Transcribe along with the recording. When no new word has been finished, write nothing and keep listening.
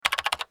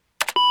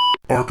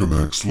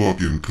Archimex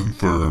login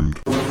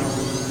confirmed.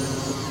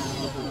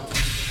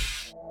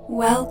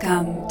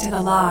 Welcome to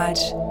the Lodge.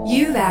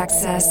 You've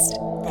accessed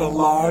the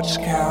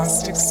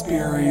Lodgecast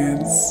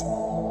experience.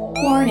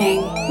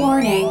 Warning,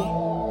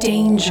 warning.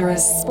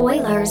 Dangerous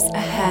spoilers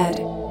ahead.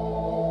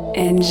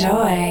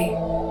 Enjoy.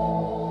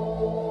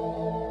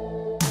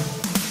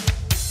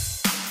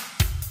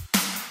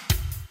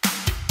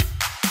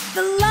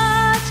 The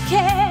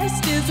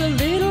Lodgecast is a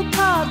little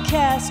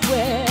podcast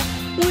where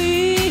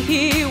we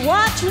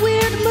watch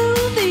weird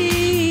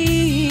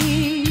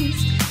movies,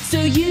 so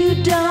you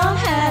don't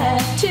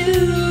have to.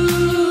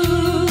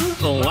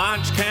 The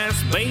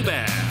Lodgecast,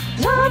 baby.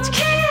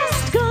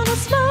 Lodgecast, gonna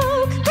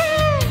smoke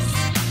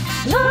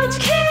grass.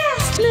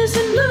 Lodgecast,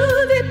 listen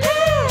movie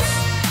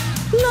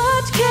pass.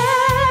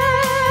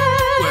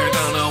 Lodgecast, We're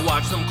gonna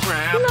watch some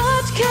crap.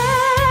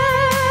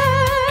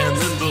 Lodgecast, And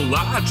then the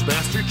Lodge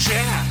Master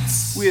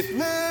chats. With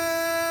Lucas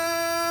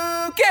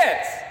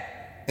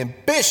and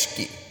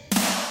Bishki.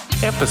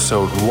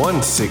 Episode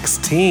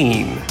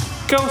 116,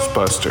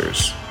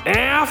 Ghostbusters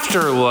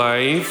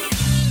Afterlife.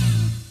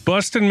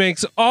 Bustin'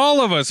 makes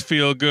all of us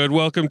feel good.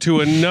 Welcome to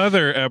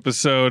another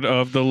episode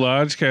of the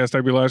Lodgecast.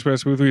 I'm your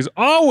Lodgecast with me as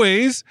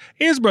always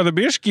is Brother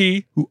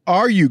Bishki. Who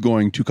are you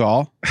going to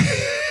call?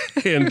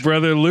 And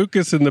Brother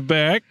Lucas in the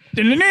back.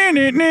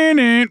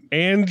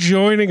 And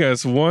joining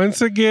us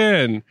once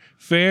again,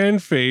 fan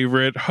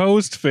favorite,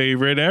 host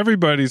favorite,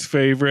 everybody's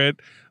favorite,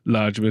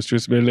 Lodge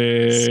Mistress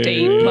Millie.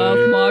 Stay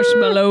Puft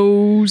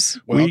Marshmallows.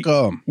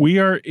 Welcome. We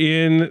are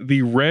in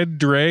the Red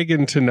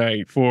Dragon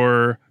tonight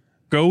for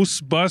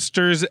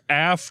Ghostbusters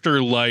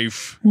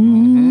Afterlife.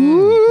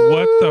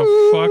 What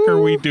the fuck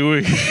are we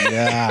doing?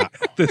 Yeah.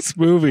 This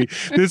movie's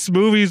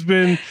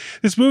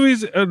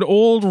an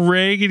old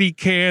raggedy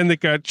can that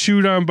got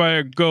chewed on by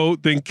a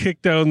goat, then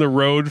kicked down the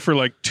road for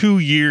like 2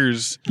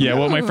 years. Yeah,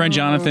 what my friend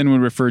Jonathan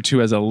would refer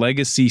to as a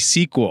legacy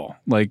sequel,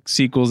 like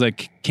sequels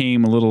that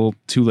came a little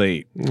too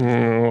late.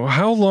 Oh,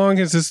 how long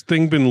has this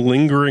thing been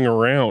lingering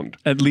around?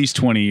 At least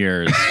 20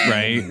 years,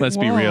 right? Let's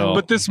be real.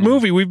 But this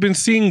movie, we've been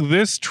seeing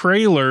this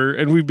trailer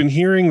and we've been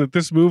hearing that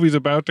this movie's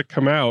about to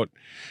come out.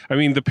 I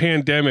mean, the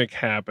pandemic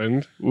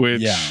happened,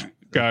 which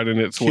got in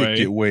its way. Kicked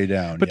it way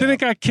down. But then it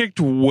got kicked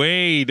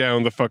way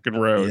down the fucking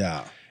road.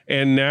 Yeah.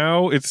 And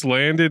now it's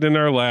landed in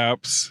our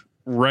laps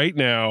right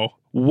now.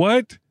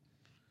 What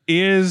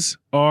is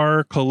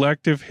our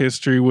collective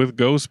history with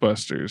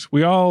Ghostbusters?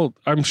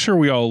 I'm sure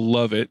we all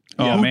love it.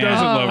 Oh, Who man.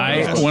 doesn't love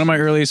Ghostbusters? One of my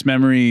earliest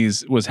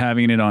memories was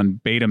having it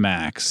on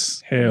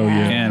Betamax. Hell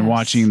yeah. And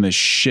watching the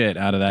shit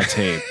out of that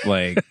tape,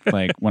 like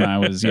when I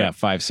was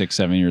 5, 6,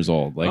 7 years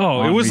old. Like,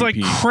 it was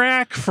repeat. like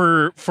crack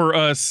for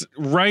us,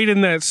 right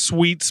in that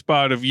sweet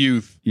spot of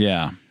youth.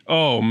 Yeah.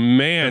 Oh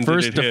man,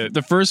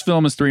 The first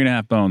film is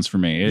 3.5 bones for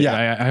me.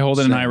 I hold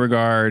it in high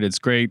regard. It's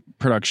great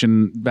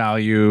production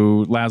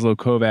value. Laszlo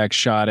Kovacs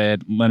shot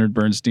it. Leonard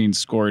Bernstein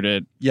scored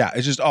it. Yeah,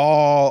 it's just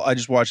all. I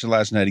just watched it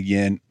last night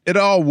again. It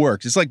all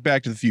works. It's like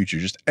Back to the Future.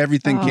 Just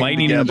everything came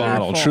lightning together. in a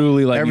bottle.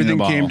 Truly lightning Everything in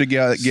a bottle. came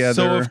together.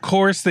 So of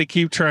course they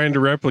keep trying to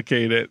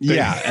replicate it.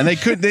 And they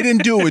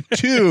didn't do it with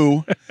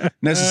 2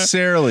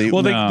 necessarily.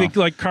 Well, they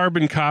like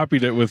carbon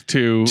copied it with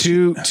 2.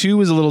 Two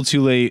was a little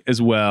too late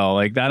as well.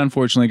 Like that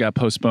unfortunately got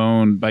postponed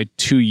by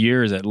 2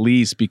 years at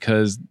least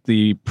because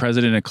the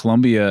president of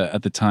Columbia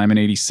at the time in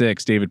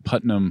 '86, David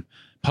Putnam,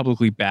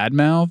 publicly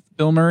badmouthed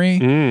Bill Murray.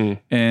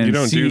 And you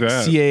don't do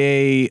that.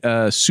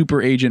 CAA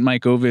super agent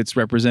Mike Ovitz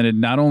represented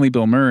not only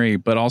Bill Murray,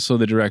 but also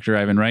the director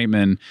Ivan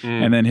Reitman.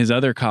 And then his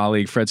other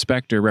colleague, Fred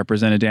Spector,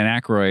 represented Dan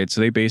Aykroyd.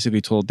 So they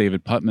basically told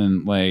David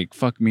Putnam, like,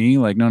 fuck me.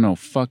 Like, no,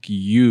 fuck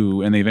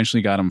you. And they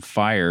eventually got him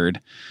fired.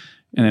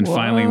 And then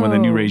finally, when the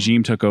new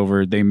regime took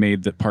over, they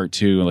made the part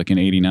 2 like in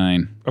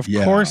 '89. Of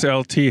course,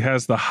 LT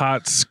has the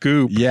hot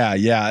scoop.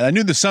 Yeah. I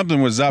knew that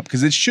something was up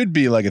because it should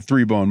be like a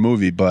 3-bone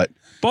movie, but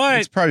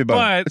it's probably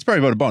about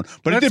a bone.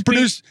 But it did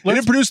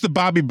produce the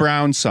Bobby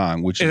Brown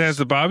song, which has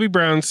the Bobby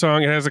Brown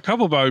song. It has a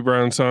couple Bobby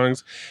Brown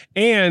songs,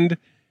 and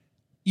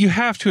you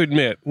have to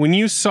admit when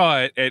you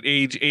saw it at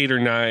age 8 or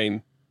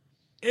 9,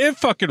 it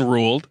fucking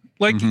ruled.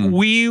 Like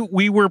we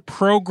were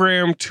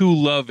programmed to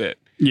love it.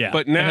 Yeah,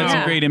 but now it has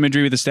some great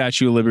imagery with the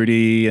Statue of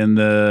Liberty and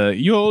the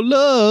 "Your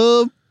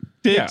love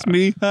takes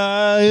me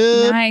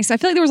higher." Nice. I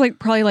feel like there was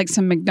probably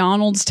some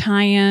McDonald's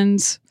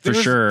tie-ins for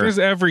sure. There's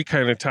every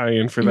kind of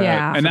tie-in for that.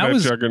 Yeah. And that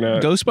was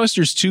Juggernaut.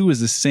 Ghostbusters 2 was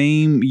the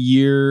same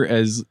year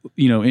as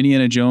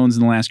Indiana Jones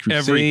and the Last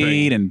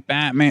Crusade and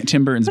Batman,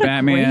 Tim Burton's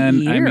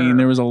Batman. I mean,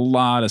 there was a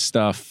lot of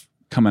stuff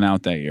coming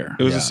out that year.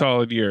 It was a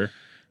solid year,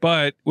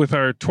 but with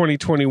our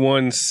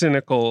 2021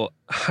 cynical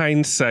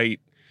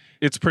hindsight,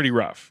 it's pretty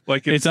rough.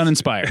 Like it's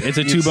uninspired. It's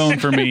a 2-bone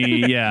for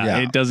me. Yeah,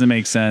 it doesn't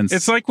make sense.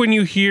 It's like when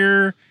you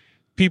hear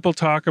people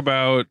talk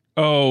about,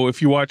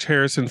 if you watch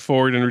Harrison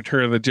Ford in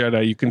Return of the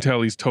Jedi, you can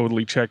tell he's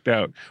totally checked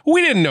out.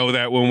 We didn't know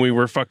that when we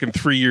were fucking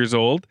 3 years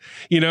old,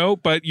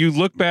 but you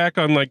look back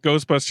on like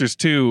Ghostbusters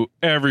 2,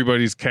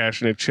 everybody's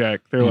cashing a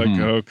check. They're like,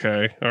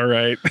 okay, all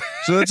right.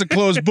 So that's a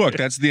closed book.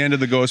 That's the end of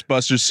the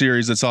Ghostbusters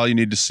series. That's all you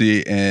need to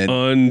see. And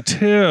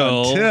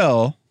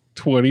until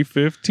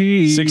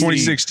 2015.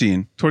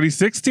 2016.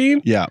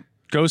 2016? Yeah.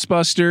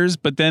 Ghostbusters,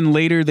 but then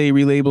later they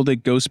relabeled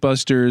it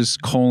Ghostbusters: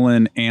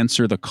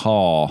 Answer the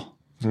Call.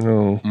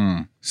 Oh.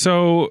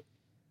 So,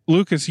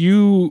 Lucas,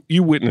 you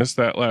witnessed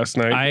that last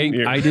night.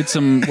 I did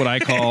some what I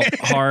call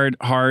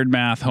hard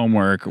math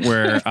homework,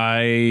 where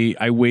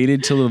I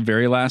waited till the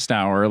very last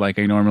hour, like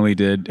I normally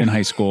did in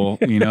high school.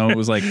 You know, it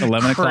was like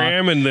 11 o'clock.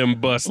 Cramming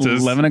them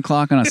busters. 11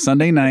 o'clock on a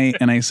Sunday night,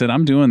 and I said,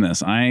 I'm doing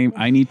this. I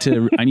need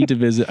to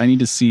visit. I need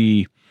to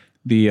see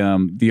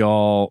the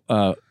all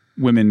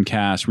women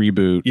cast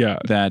reboot. Yeah.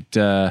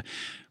 That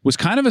was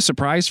kind of a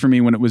surprise for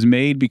me when it was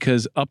made,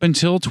 because up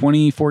until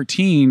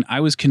 2014, I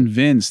was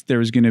convinced there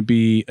was going to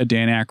be a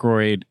Dan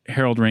Aykroyd,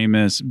 Harold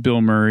Ramis, Bill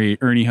Murray,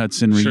 Ernie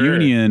Hudson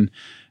reunion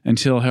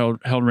until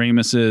Harold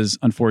Ramis's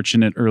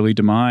unfortunate early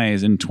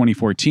demise in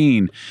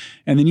 2014.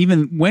 And then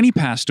even when he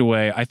passed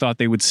away, I thought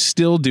they would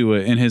still do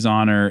it in his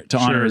honor, to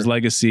honor his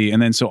legacy. And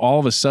then so all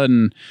of a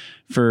sudden,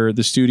 for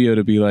the studio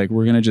to be like,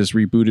 we're going to just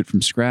reboot it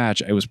from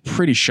scratch, it was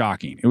pretty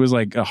shocking. It was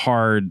like a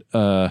hard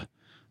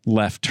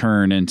left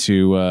turn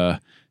into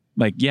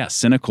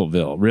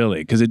Cynicalville,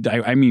 really. Because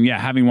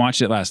having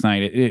watched it last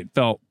night, it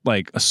felt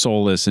like a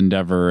soulless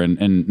endeavor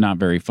and not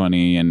very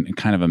funny and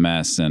kind of a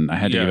mess. And I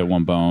had to give it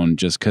one bone,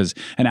 just because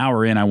an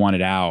hour in I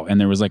wanted out,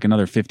 and there was like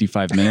another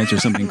 55 minutes or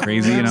something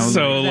crazy. And I was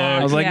so long.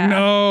 I was like,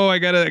 no, I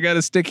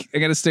gotta stick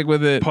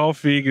with it. Paul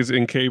Feig is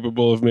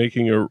incapable of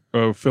making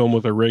a film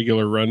with a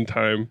regular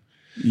runtime.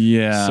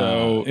 Yeah.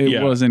 So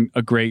it wasn't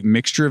a great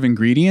mixture of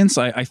ingredients.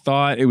 I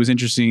thought it was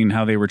interesting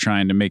how they were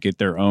trying to make it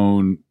their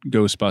own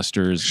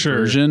Ghostbusters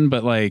version,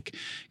 but like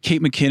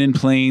Kate McKinnon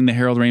playing the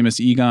Harold Ramis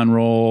Egon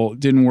role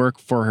didn't work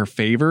for her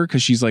favor,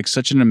 because she's like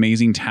such an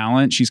amazing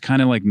talent. She's kind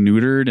of like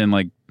neutered and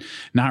like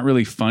not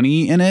really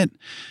funny in it.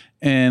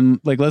 And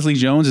like Leslie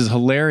Jones is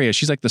hilarious.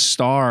 She's like the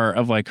star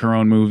of like her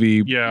own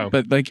movie. Yeah.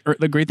 But like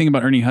the great thing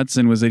about Ernie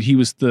Hudson was that he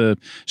was the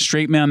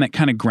straight man that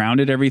kind of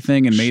grounded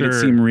everything and made it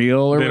seem real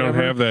or They whatever.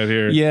 don't have that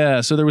here.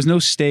 Yeah. So there was no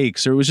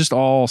stakes, or it was just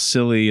all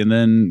silly. And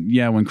then,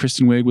 when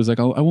Kristen Wiig was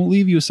like, I won't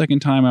leave you a second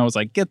time, I was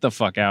like, get the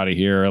fuck out of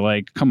here.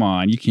 Like, come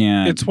on, you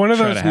can't. It's one of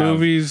those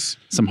movies.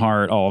 Some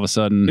heart all of a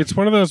sudden. It's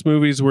one of those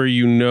movies where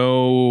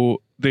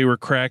they were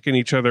cracking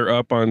each other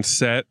up on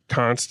set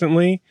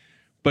constantly,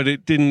 but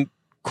it didn't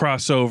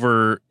cross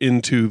over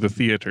into the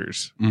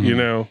theaters. You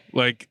know,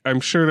 like I'm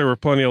sure there were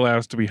plenty of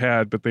laughs to be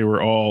had, but they were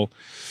all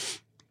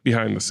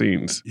behind the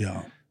scenes.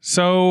 Yeah.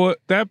 So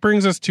that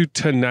brings us to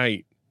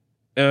tonight.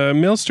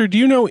 Milster, do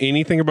you know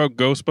anything about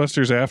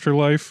Ghostbusters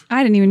Afterlife?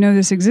 I didn't even know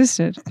this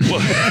existed. Well,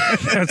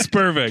 that's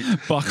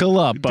perfect. Buckle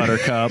up,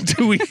 Buttercup.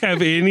 Do we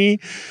have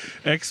any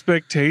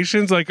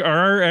expectations? Like, are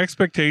our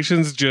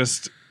expectations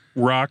just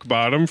rock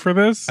bottom for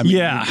this?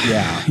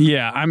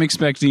 Yeah. I'm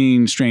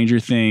expecting Stranger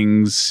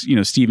Things,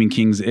 Stephen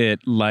King's It,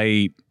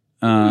 Light.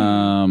 We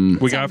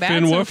got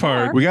Finn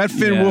Wolfhard. We got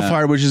Finn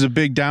Wolfhard, which is a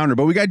big downer,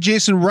 but we got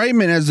Jason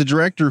Reitman as the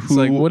director, who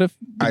like, what if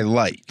I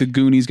like. The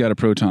Goonies got a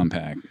proton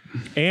pack?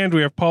 And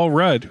we have Paul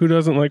Rudd. Who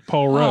doesn't like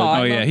Paul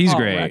Rudd? Oh yeah, he's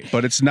great.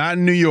 But it's not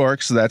in New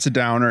York, so that's a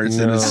downer. It's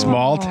in a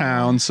small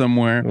town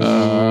somewhere.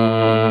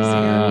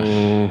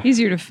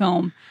 Easier to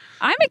film.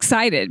 I'm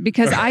excited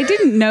because I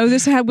didn't know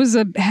this it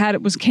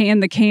was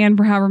canned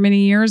for however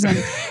many years, and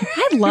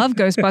I love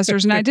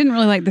Ghostbusters, and I didn't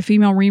really like the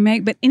female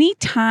remake. But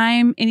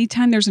anytime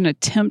there's an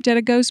attempt at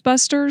a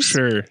Ghostbusters,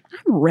 I'm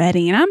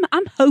ready, and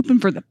I'm hoping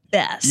for the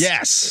best.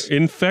 Yes,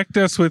 infect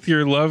us with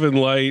your love and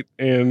light,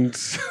 and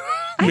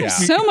I have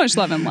so much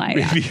love and light.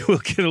 Maybe we'll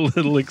get a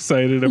little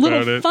excited about it. A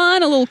little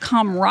fun, a little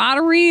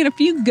camaraderie, and a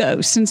few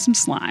ghosts and some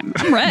slime.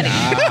 I'm ready.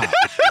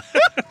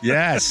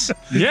 Yes.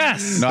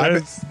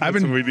 No, I've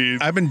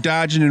been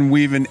dodging and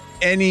weaving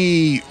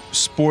any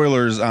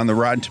spoilers on the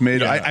Rotten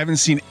Tomato. I haven't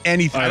seen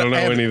anything. I don't know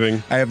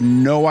anything. I have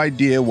no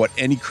idea what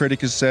any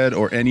critic has said,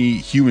 or any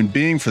human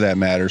being for that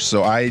matter.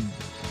 So I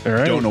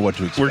don't know what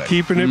to expect. We're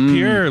keeping it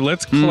pure.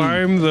 Let's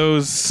climb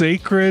those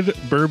sacred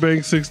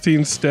Burbank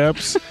 16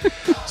 steps,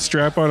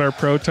 strap on our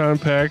proton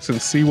packs, and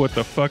see what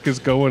the fuck is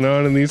going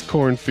on in these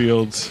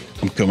cornfields.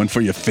 I'm coming for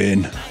you,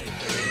 Finn.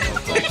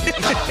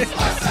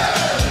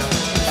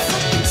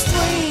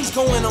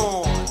 Going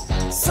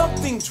on,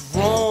 something's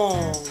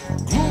wrong.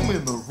 Gloom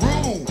in the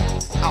room,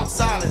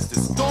 outside is the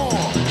storm.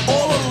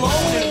 All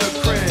alone in the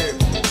crib,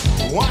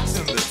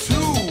 watching the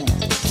tube.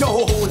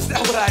 Yo, is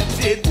that what I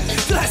did?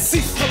 Did I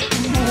see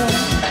something move?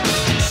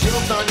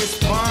 Chills down your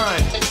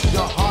spine,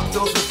 your heart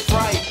fills with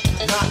fright.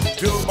 Not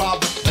filled by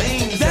the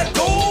things that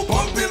go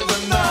bump in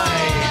the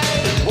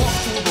night. Walk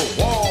through the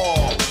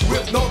wall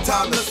with no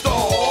time to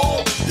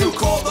stall. You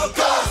call the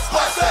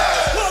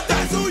Ghostbusters. Well,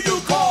 that's who you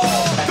call.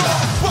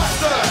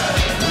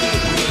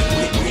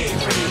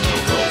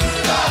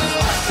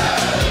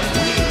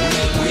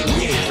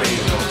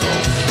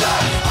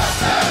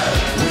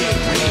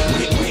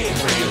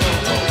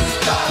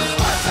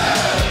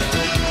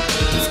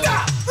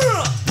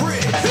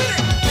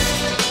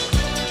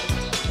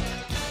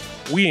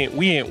 We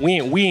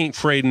ain't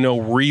afraid of no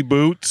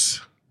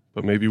reboots,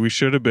 but maybe we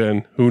should have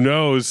been. Who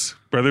knows?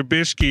 Brother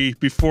Bishki,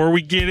 before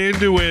we get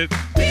into it.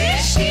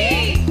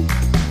 Bishki,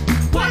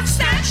 what's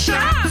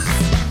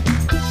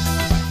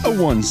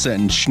A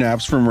one-sentence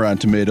schnapps from Rotten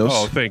Tomatoes.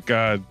 Oh, thank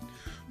God.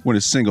 When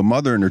a single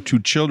mother and her 2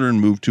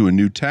 children move to a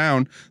new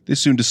town, they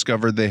soon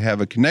discover they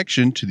have a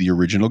connection to the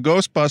original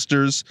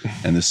Ghostbusters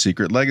and the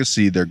secret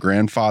legacy their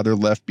grandfather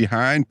left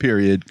behind,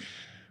 period.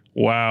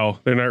 Wow.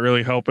 They're not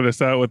really helping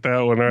us out with that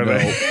one, are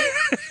they?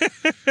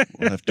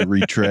 We'll have to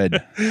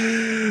retread.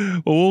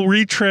 Well, we'll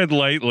retread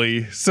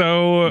lightly.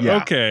 So,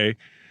 okay.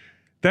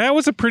 That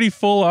was a pretty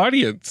full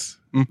audience.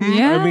 Mm-hmm.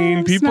 Yeah, I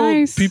mean, it's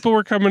nice. people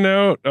were coming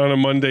out on a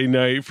Monday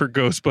night for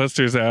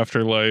Ghostbusters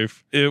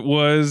Afterlife. It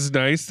was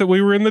nice that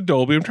we were in the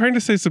Dolby. I'm trying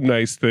to say some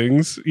nice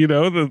things. You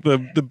know,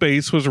 the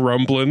bass was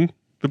rumbling.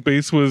 The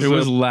bass was... It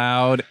was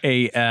loud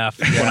AF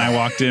when I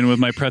walked in with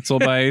my pretzel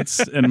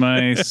bites and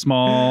my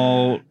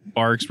small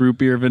Barks root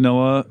beer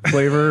vanilla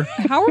flavor.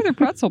 How are the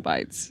pretzel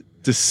bites?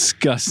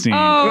 Disgusting.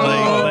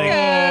 Oh,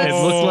 It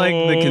looked like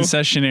the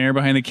concessionaire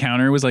behind the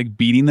counter was like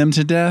beating them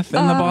to death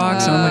in the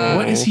box. And I'm like,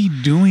 what is he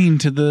doing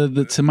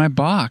to to my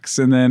box?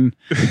 And then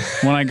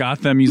when I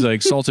got them, he's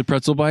like, salted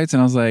pretzel bites. And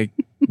I was like,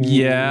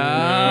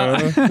 yeah.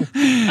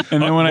 And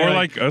then when more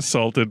like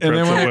assaulted pretzel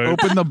and then when I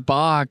bites. opened the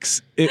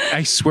box,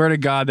 I swear to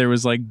God, there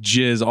was like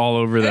jizz all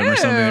over them or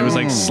something. It was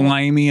like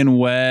slimy and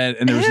wet,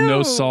 and there was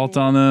no salt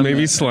on them.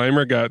 Maybe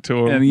Slimer got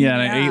to him.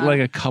 And I ate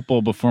like a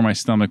couple before my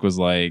stomach was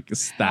like,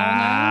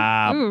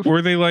 stop.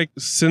 Were they like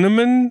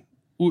cinnamon?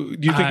 Do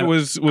you think it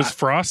was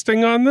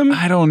frosting on them?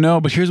 I don't know,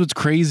 but here's what's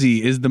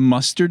crazy is the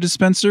mustard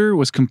dispenser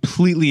was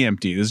completely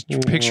empty. This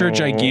picture a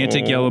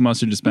gigantic yellow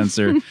mustard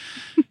dispenser.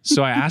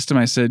 So I asked him,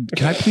 I said,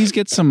 can I please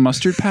get some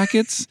mustard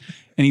packets?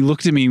 And he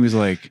looked at me and was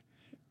like,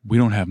 we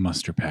don't have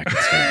mustard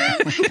packets here.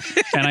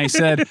 And I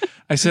said,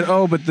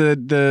 oh, but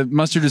the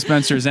mustard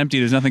dispenser is empty.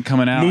 There's nothing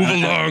coming out. Move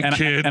along,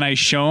 kid. And I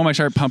show him, I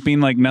start pumping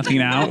like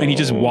nothing out, and he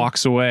just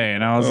walks away.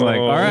 And I was like,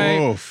 all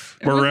right.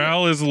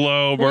 Morale is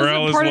low.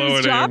 Morale is low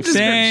at him.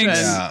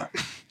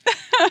 Thanks.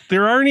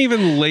 There aren't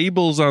even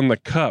labels on the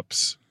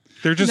cups.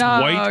 They're just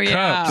white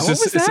cups. What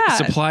was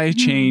that? Supply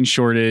chain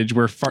shortage.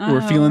 We're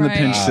feeling the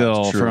pinch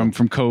still true.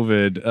 from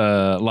COVID.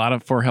 A lot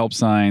of for help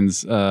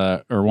signs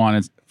or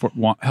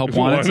help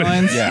wanted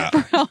signs. Yeah.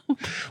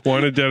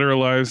 Wanted dead or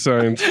alive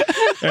signs.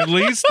 At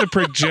least the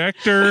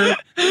projector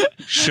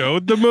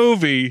showed the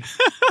movie.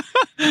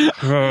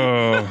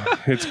 Oh,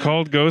 it's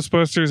called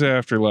Ghostbusters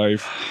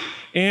Afterlife.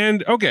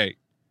 And okay,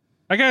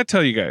 I gotta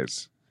tell you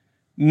guys,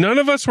 none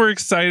of us were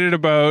excited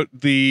about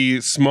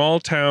the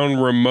small town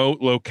remote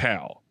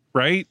locale,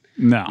 right?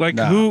 No.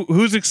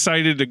 Who's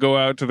excited to go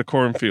out to the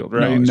cornfield,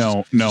 right?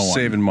 No one.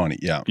 Saving money,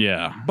 yeah.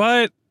 Yeah.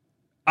 But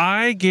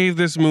I gave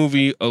this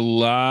movie a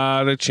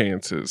lot of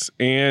chances,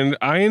 and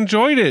I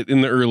enjoyed it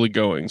in the early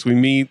goings. We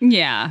meet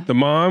the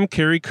mom,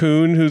 Carrie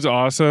Coon, who's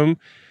awesome.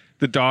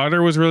 The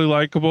daughter was really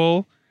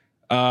likable.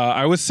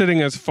 I was sitting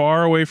as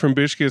far away from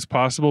Bishke as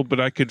possible, but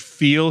I could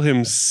feel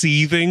him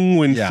seething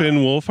when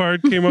Finn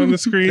Wolfhard came on the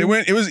screen.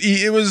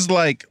 It was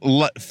like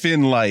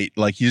Finn light.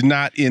 Like he's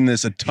not in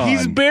this a ton.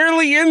 He's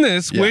barely in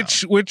this,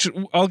 which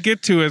I'll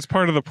get to as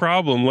part of the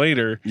problem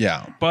later.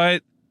 Yeah.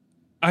 But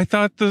I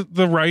thought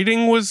the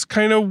writing was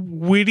kind of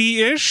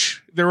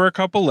witty-ish. There were a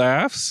couple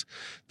laughs.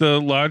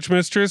 The lodge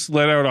mistress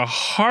let out a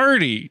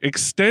hearty,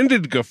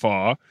 extended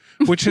guffaw,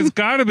 which has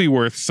got to be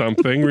worth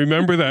something.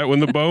 Remember that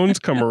when the bones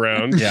come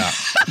around. Yeah.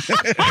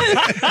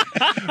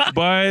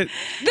 But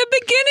the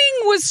beginning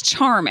was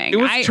charming. It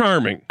was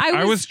charming.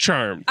 I was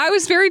charmed. I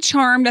was very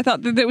charmed. I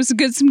thought that there was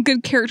some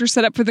good character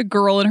set up for the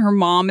girl and her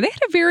mom. They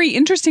had a very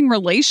interesting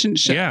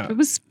relationship. Yeah. It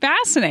was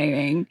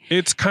fascinating.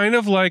 It's kind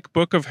of like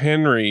Book of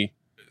Henry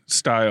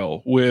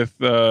style with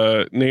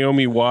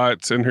Naomi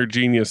Watts and her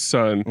genius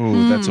son.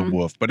 Ooh, that's a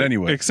woof. But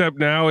anyway. Except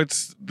now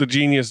it's the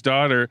genius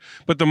daughter.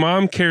 But the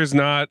mom cares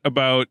not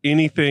about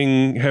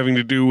anything having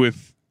to do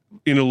with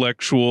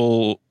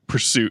intellectual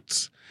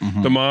pursuits.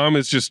 Mm-hmm. The mom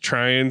is just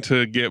trying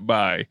to get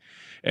by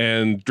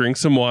and drink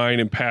some wine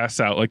and pass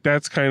out. Like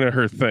that's kind of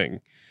her thing.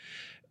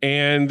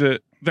 And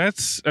that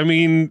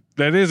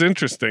is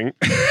interesting.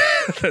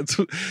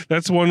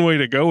 That's one way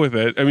to go with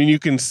it. I mean, you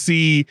can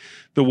see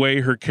the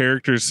way her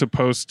character is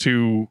supposed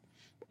to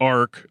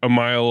arc a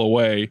mile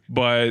away,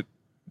 but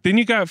then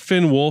you got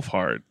Finn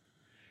Wolfhard,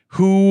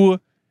 who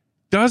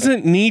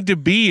doesn't need to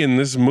be in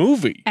this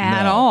movie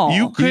at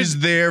all. He's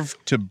there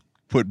to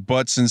put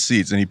butts in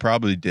seats, and he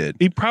probably did.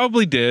 He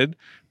probably did,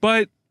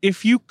 but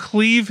if you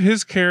cleave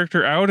his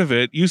character out of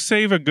it, you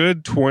save a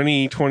good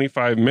 20,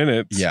 25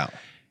 minutes. Yeah.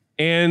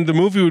 And the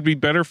movie would be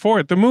better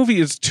for it. The movie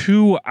is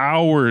 2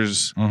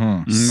 hours,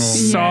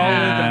 solid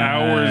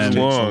hours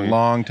long. It's a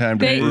long time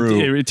to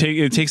brew.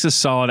 It takes a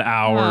solid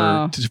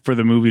hour for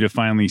the movie to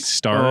finally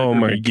start. Oh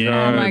my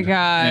God! Oh my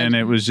God! And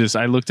it was just,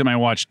 I looked at my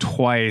watch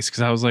twice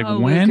because I was like,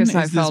 when Lucas,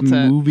 is this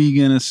movie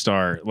gonna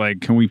start?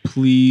 Like, can we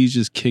please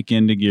just kick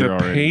into gear the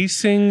already? The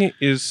pacing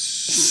is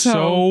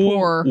so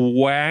poor.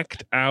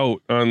 Whacked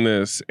out on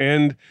this,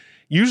 and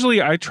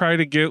usually I try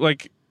to get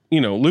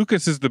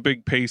Lucas is the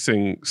big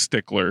pacing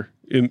stickler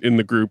in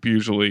the group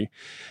usually.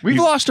 We've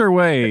lost our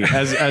way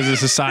as a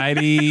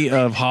society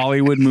of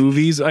Hollywood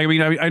movies. I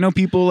mean, I know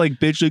people like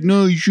bitch like,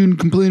 no, you shouldn't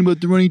complain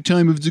about the running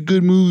time. If it's a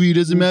good movie, it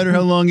doesn't matter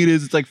how long it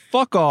is. It's like,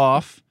 fuck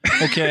off.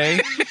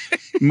 Okay.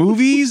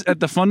 Movies at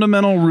the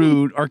fundamental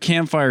root are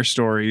campfire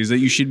stories that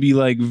you should be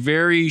like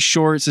very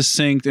short,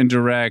 succinct, and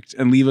direct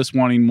and leave us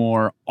wanting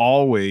more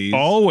always.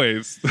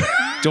 Always.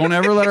 Don't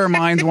ever let our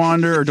minds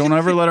wander, or don't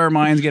ever let our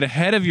minds get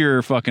ahead of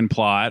your fucking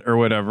plot or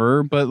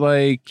whatever. But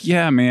like,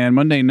 yeah, man,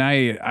 Monday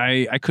night,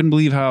 I couldn't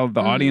believe how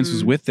the audience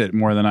was with it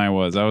more than I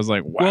was. I was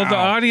like, wow. Well, the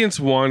audience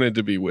wanted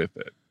to be with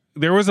it.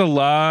 There was a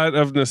lot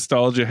of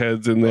nostalgia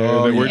heads in there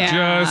that were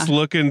just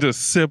looking to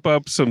sip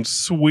up some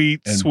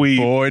sweet.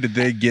 Boy, did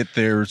they get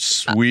their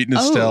sweet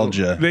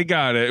nostalgia. They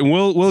got it. And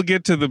we'll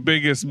get to the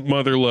biggest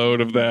mother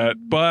load of that.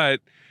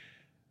 But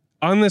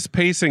on this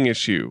pacing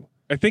issue,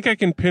 I think I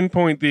can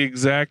pinpoint the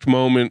exact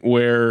moment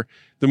where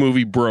the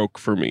movie broke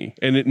for me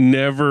and it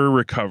never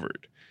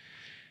recovered.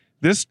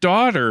 This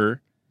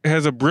daughter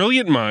has a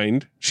brilliant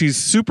mind. She's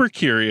super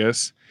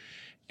curious.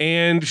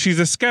 And she's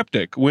a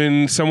skeptic.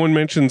 When someone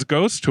mentions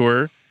ghost to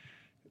her,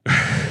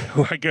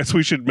 I guess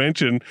we should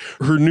mention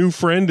her new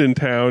friend in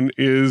town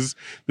is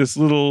this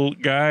little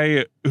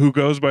guy who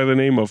goes by the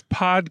name of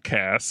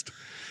Podcast,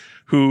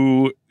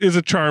 who is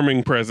a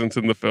charming presence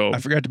in the film. I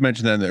forgot to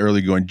mention that in the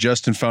early going.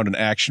 Justin found an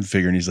action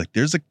figure and he's like,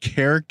 there's a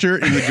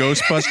character in the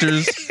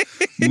Ghostbusters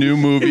new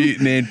movie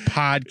named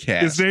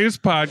Podcast. His name's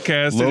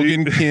Podcast.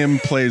 Logan Kim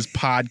plays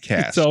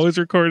Podcast. He's always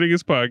recording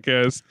his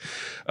podcast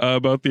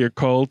about the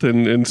occult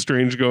and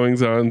strange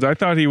goings-on. I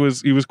thought he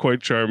was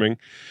quite charming.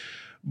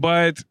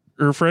 But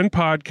her friend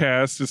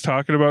Podcast is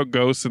talking about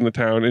ghosts in the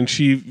town, and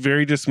she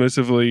very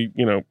dismissively,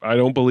 I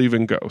don't believe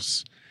in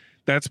ghosts.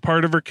 That's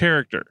part of her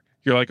character.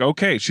 You're like,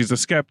 okay, she's a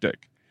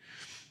skeptic.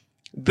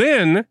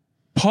 Then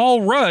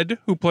Paul Rudd,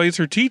 who plays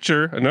her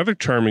teacher, another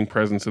charming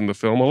presence in the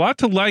film, a lot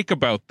to like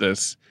about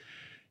this.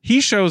 He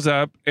shows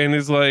up and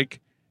is like,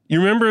 you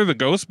remember the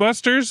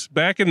Ghostbusters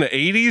back in the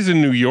 80s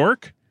in New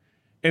York?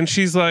 And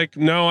she's like,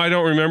 no, I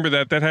don't remember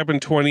that. That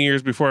happened 20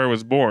 years before I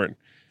was born.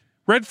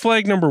 Red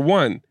flag number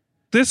one.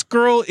 This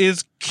girl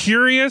is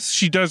curious.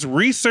 She does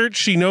research.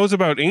 She knows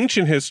about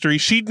ancient history.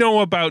 She'd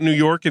know about New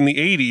York in the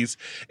 80s,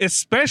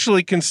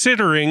 especially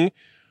considering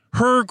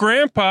her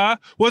grandpa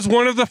was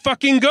one of the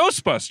fucking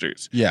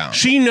Ghostbusters. Yeah.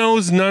 She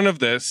knows none of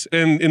this.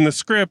 And in the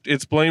script,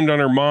 it's blamed on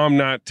her mom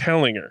not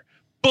telling her.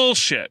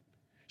 Bullshit.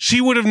 She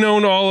would have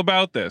known all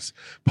about this.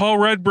 Paul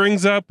Rudd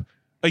brings up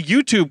a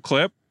YouTube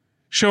clip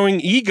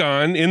showing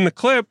Egon in the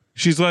clip.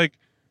 She's like,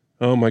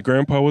 oh, my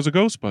grandpa was a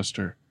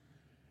Ghostbuster.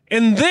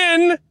 And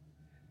then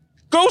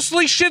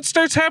ghostly shit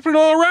starts happening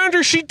all around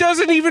her. She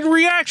doesn't even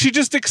react. She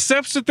just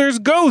accepts that there's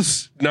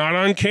ghosts. Not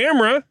on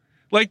camera.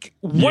 Like,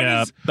 what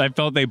is... I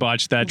felt they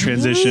botched that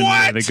transition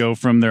where they go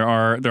from there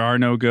are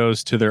no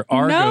ghosts to there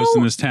are ghosts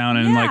in this town.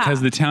 And like,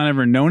 has the town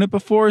ever known it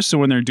before? So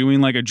when they're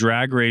doing like a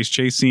drag race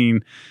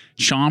chasing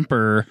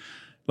Chomper,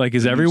 like,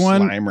 is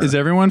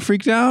everyone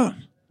freaked out?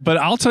 But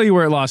I'll tell you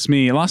where it lost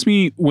me. It lost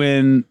me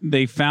when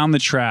they found the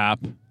trap.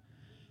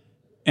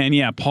 And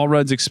yeah, Paul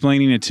Rudd's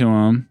explaining it to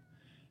him.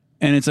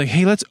 And it's like,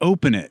 hey, let's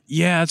open it.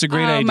 Yeah, that's a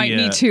great idea.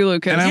 Me too,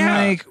 Lucas. And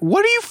I'm like,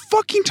 what are you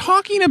fucking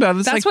talking about?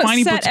 It's like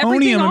finding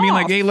plutonium and being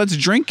like, hey, let's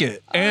drink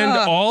it. And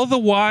all the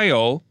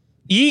while,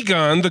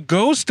 Egon, the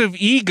ghost of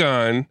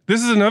Egon,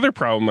 this is another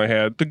problem I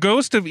had. The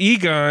ghost of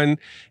Egon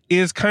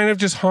is kind of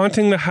just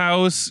haunting the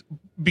house,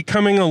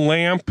 becoming a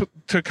lamp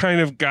to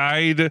kind of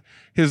guide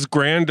his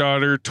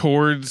granddaughter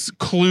towards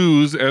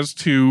clues as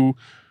to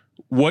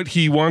what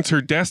he wants her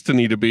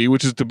destiny to be,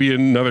 which is to be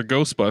another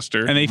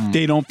Ghostbuster. And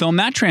they don't film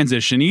that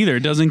transition either.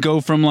 It doesn't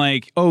go from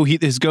like, oh,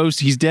 his ghost,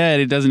 he's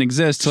dead, it doesn't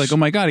exist, to like, oh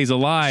my God, he's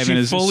alive. She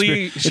and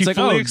fully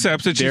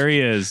accepts it. There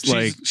he is.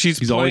 He's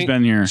playing, always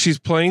been here. She's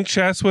playing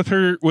chess with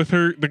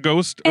the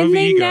ghost of Egon. And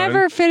they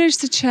never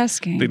finished the chess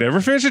game. They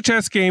never finished the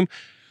chess game.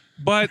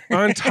 But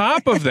on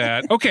top of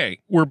that, okay,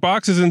 we're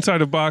boxes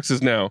inside of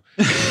boxes now.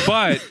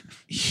 But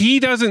he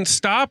doesn't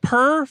stop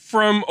her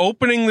from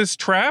opening this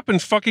trap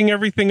and fucking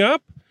everything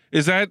up.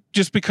 Is that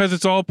just because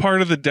it's all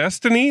part of the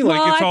destiny? Well,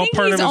 like it's all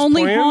part of his plan? he's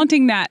only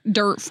haunting that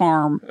dirt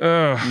farm.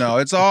 No,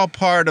 it's all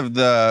part of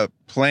the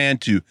plan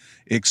to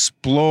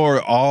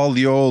explore all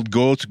the old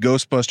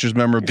Ghostbusters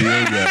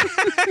memorabilia.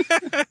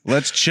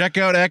 Let's check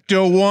out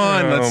Ecto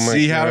 1. Let's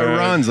see how it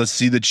runs. Let's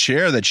see the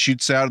chair that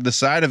shoots out of the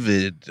side of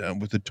it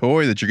with the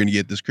toy that you're going to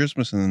get this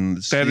Christmas.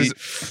 And that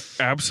is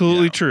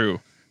absolutely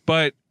true.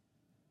 But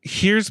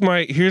here's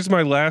my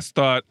last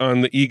thought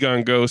on the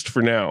Egon ghost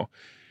for now.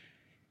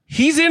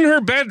 He's in her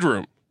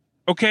bedroom,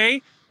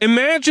 okay?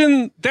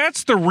 Imagine,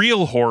 that's the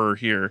real horror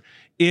here,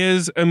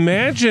 is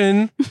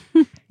imagine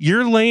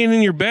you're laying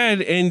in your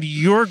bed and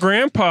your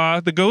grandpa,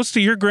 the ghost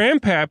of your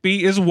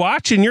grandpappy, is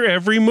watching your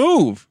every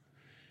move.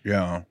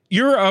 Yeah.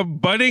 You're a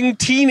budding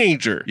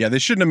teenager. Yeah, they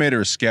shouldn't have made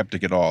her a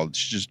skeptic at all.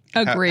 Just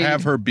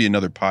have her be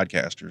another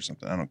podcaster or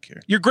something. I don't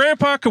care. Your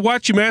grandpa could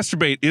watch you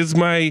masturbate is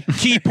my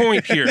key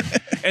point here.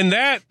 And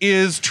that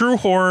is true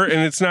horror,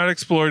 and it's not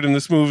explored in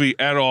this movie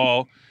at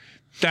all.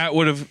 that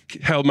would have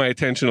held my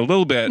attention a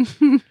little bit.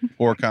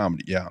 Or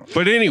comedy, yeah.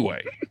 But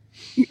anyway,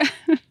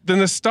 the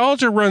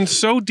nostalgia runs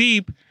so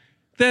deep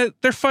that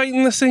they're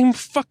fighting the same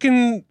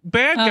fucking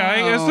bad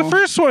guy as the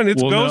first one.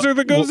 It's Gozer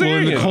the Gozerian. Well,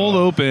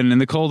 in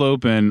the cold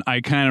open,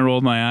 I kind of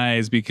rolled my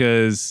eyes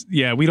because,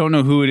 we don't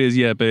know who it is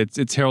yet, but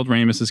it's Harold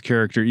Ramis's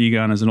character,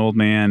 Egon, as an old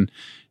man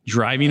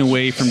driving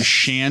away from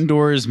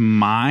Shandor's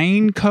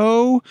Mine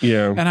Co.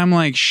 Yeah. And I'm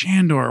like,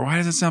 Shandor, why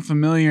does it sound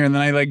familiar? And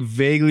then I like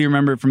vaguely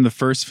remember it from the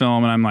first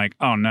film, and I'm like,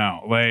 oh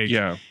no,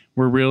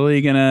 we're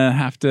really gonna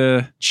have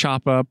to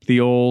chop up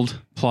the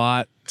old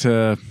plot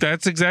to.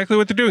 That's exactly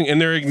what they're doing, and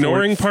they're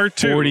ignoring part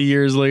 2. 40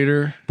 years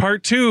later,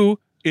 part 2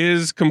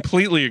 is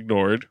completely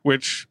ignored.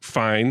 Which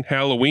fine,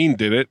 Halloween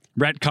did it.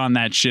 Retcon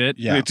that shit.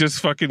 Yeah, just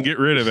fucking get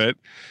rid of it.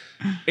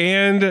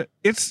 And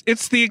it's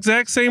the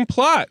exact same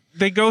plot.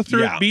 They go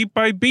through it beat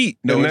by beat.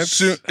 No, as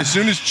soon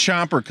as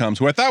Chomper comes,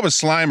 who I thought was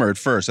Slimer at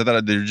first, I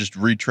thought they were just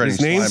retreading. His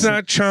name's Slimer.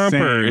 not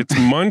Chomper, it's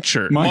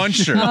Muncher.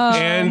 Muncher.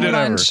 And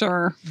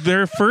Muncher.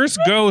 Their first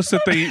ghost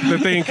that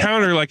they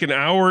encounter like an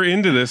hour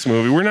into this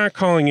movie. We're not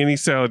calling any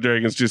salad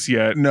dragons just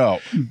yet.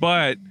 No,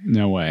 but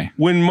no way.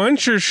 When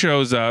Muncher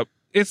shows up,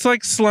 it's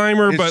like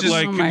Slimer, but just-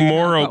 like Oh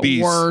more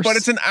obese. But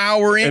it's an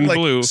hour in. And Like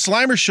blue.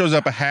 Slimer shows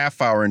up a half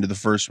hour into the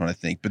first one, I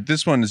think. But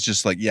this one is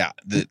just like,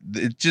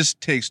 it just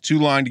takes too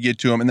long to get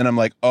to him. And then I'm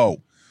like, oh,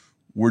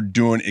 we're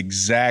doing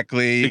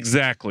exactly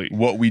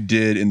what we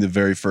did in the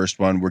very first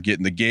one. We're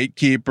getting the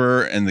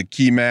gatekeeper and the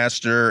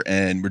keymaster,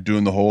 and we're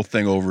doing the whole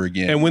thing over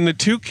again. And when the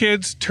two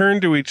kids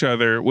turned to each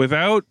other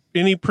without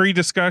any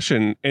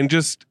pre-discussion and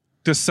just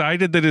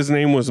decided that his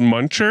name was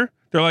Muncher,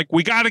 they're like,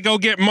 we got to go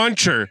get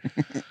Muncher.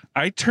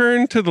 I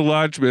turned to the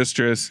lodge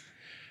mistress,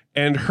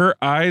 and her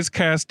eyes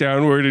cast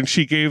downward, and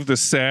she gave the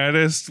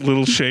saddest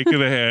little shake of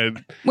the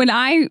head. When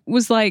I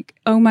was like,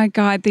 oh my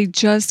God, they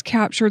just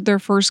captured their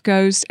first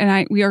ghost,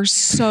 and we are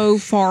so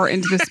far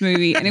into this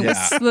movie, and it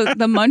was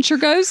the Muncher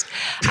ghost.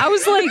 I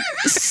was like,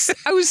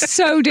 I was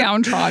so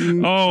downtrodden.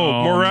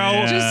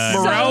 Morale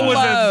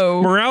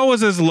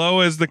was as low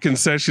as the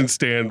concession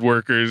stand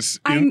workers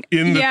in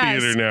the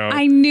theater now.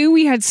 I knew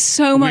we had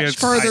so much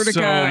further to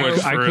go.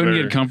 I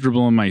couldn't get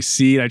comfortable in my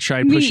seat. I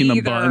tried pushing the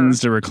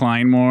buttons to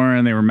recline more,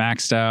 and they were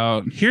maxed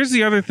out. Here's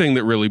the other thing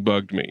that really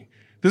bugged me.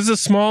 This is a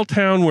small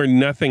town where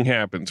nothing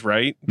happens,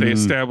 right? They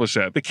establish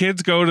that. The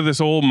kids go to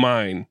this old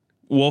mine,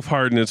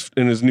 Wolfhard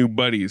and his new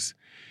buddies.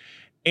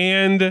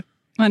 And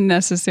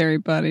unnecessary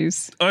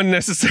buddies.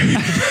 Unnecessary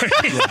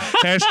buddies.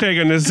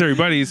 Hashtag unnecessary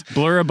buddies.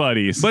 Blur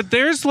buddies. But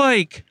there's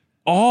like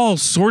all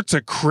sorts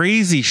of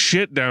crazy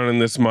shit down in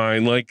this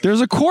mine. Like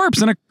there's a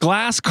corpse in a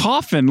glass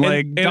coffin,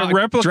 and a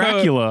replica,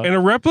 Dracula. And a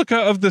replica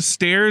of the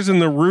stairs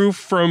and the roof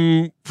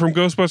from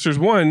Ghostbusters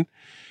 1.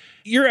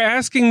 You're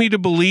asking me to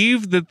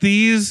believe that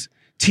these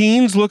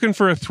teens looking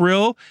for a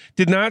thrill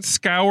did not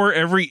scour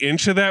every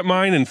inch of that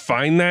mine and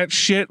find that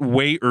shit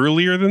way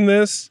earlier than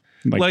this?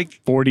 Like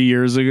 40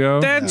 years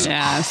ago? That's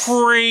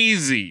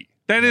crazy.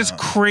 That is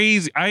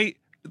crazy.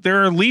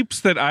 There are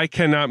leaps that I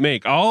cannot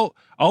make. I'll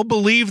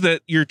believe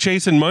that you're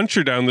chasing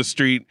Muncher down the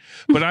street,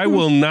 but I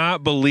will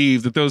not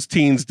believe that those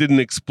teens didn't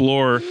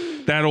explore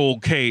that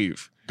old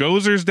cave.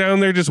 Gozer's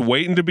down there just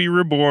waiting to be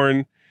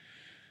reborn,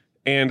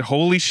 and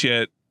holy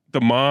shit, the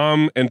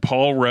mom and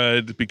Paul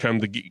Rudd become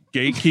the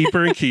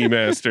gatekeeper and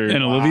keymaster.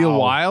 And Olivia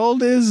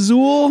Wilde is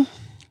Zool?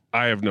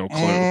 I have no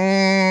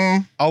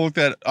clue. I'll look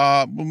that.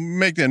 We'll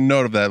make a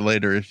note of that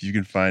later if you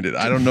can find it.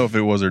 I don't know if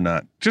it was or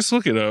not. Just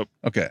look it up.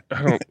 Okay.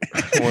 I don't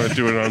want to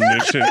do an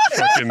omniscient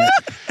fucking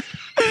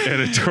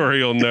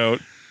editorial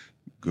note.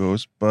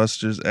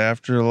 Ghostbusters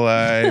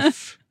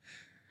Afterlife.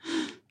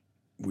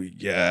 We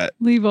got.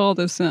 Leave all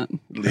this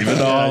in. Leave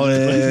it all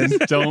in.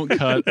 Don't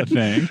cut a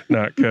thing.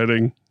 Not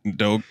cutting.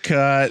 Don't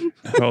cut.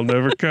 I'll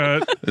never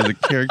cut. There's a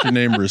character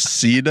named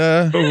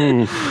Reseda.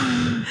 Ooh.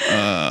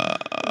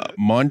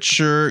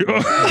 Muncher.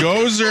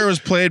 Gozer was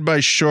played by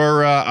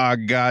Shora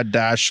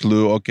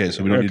Aghdashloo. Okay,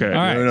 so we don't need to. All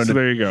right, so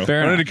there you go. I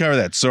don't need to cover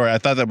that. Sorry, I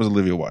thought that was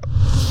Olivia Wilde.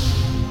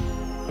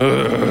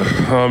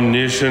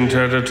 Omniscient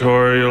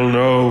editorial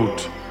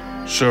note.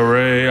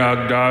 Shorey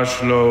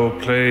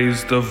Aghdashloo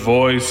plays the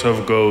voice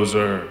of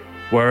Gozer,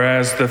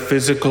 whereas the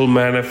physical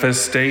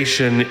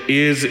manifestation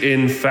is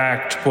in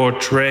fact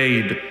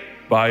portrayed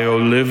by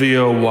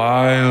Olivia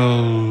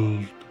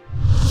Wilde.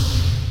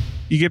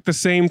 You get the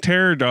same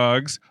terror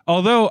dogs,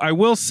 although I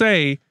will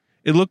say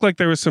it looked like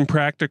there was some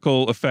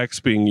practical effects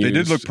being used. They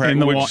did look in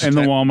the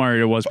Walmart.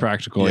 It was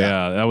practical.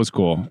 Yeah, that was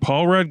cool.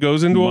 Paul Rudd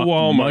goes into a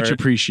Walmart. Much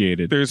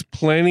appreciated. There's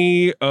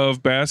plenty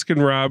of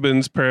Baskin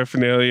Robbins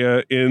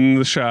paraphernalia in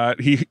the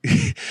shot.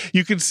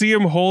 You can see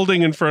him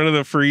holding in front of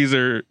the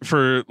freezer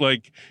for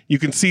like, you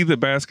can see the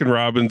Baskin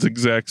Robbins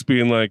execs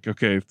being like,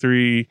 okay,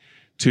 3,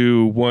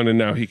 2, 1, and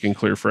now he can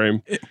clear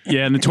frame.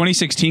 Yeah, in the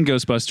 2016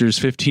 Ghostbusters,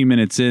 15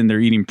 minutes in, they're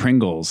eating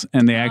Pringles,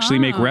 and they actually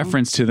make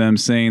reference to them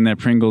saying that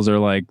Pringles are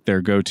like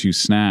their go-to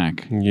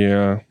snack.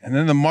 Yeah. And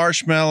then the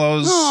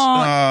marshmallows.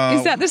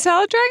 Is that the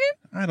salad dragon?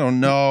 I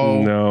don't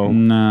know. No.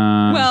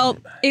 Nah. Well,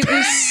 it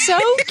was so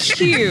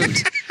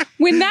cute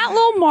When that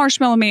little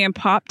marshmallow man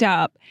popped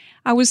up,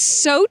 I was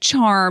so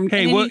charmed. Hey,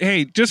 And then well, he-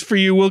 hey, just for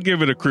you, we'll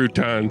give it a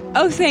crouton.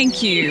 Oh,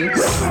 thank you.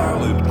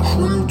 Salad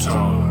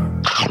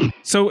crouton.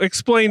 So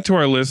explain to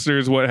our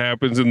listeners what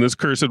happens in this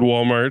cursed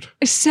Walmart.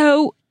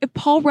 So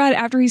Paul Rudd,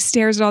 after he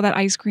stares at all that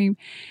ice cream,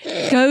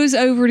 goes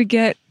over to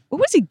get, what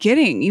was he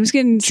getting? He was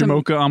getting some.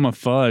 Jamocha almond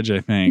fudge, I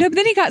think. No, but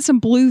then he got some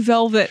blue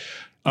velvet.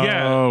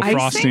 Yeah. Oh, Icing?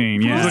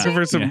 frosting. Yeah. He's looking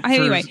for some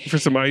Anyway. for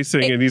some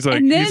icing, and he's like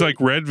And then- he's like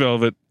red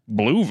velvet,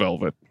 blue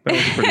velvet. That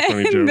was a pretty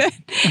funny and, joke.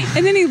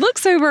 then he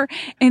looks over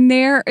and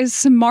there is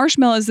some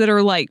marshmallows that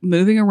are like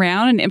moving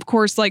around. And of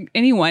course, like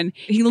anyone,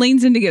 he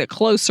leans in to get a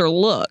closer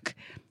look.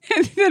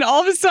 And then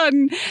all of a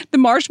sudden, the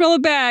marshmallow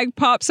bag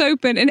pops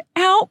open and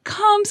out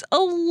comes a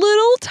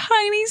little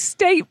tiny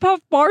Stay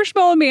Puft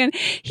Marshmallow Man.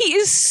 He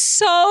is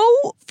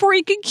so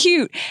freaking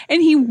cute.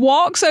 And he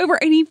walks over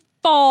and he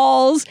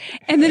falls,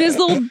 and then his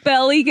little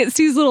belly gets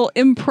these little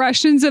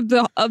impressions of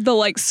the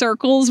like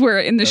circles where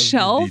in the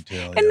shelf,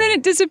 and then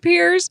it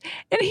disappears,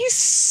 and he's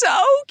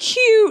so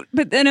cute.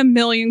 But then a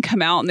million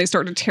come out and they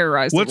start to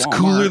terrorize. What's the Walmart.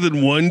 cooler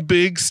than one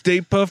big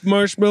Stay Puft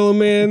Marshmallow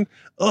Man?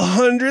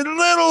 100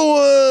 little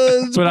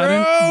ones,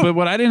 But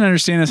what I didn't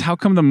understand is how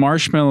come the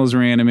marshmallows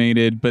were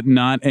animated, but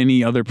not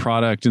any other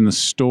product in the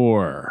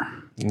store.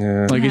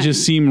 Yeah. Like it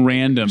just seemed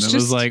random. It's It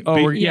was just- like,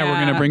 oh, we're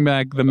gonna bring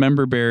back the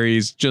member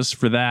berries just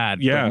for that.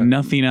 Yeah. but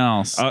nothing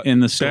else in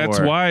the store. That's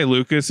why,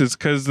 Lucas. It's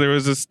because there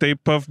was a Stay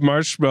Puft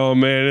Marshmallow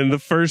Man in the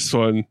first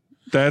one.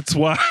 That's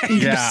why.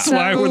 That's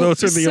why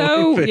those are the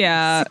only things.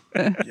 Yeah.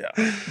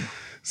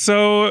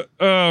 So,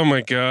 oh my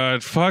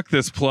God, fuck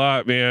this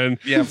plot, man.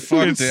 Yeah,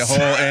 fuck It's the whole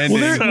ending.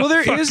 Well, there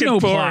is fucking no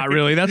boring. plot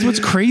really. That's what's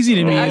crazy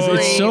to me. Is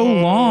it's so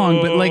Agreed.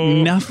 long, but like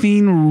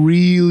nothing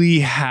really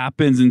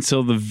happens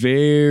until the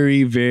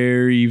very,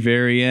 very,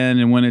 very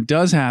end. And when it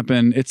does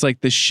happen, it's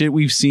like the shit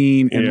we've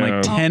seen in Yeah.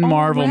 like 10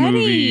 Marvel Already?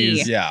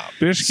 movies. Yeah.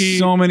 Bishki,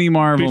 So many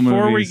Marvel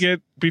movies.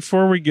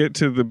 before we get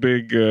to the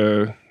big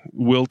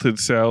wilted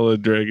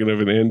salad dragon of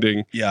an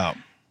ending, Yeah.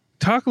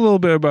 talk a little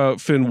bit about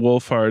Finn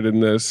Wolfhard in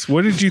this.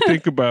 What did you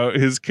think about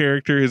his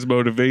character, his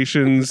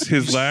motivations,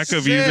 his lack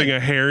of Sick. using a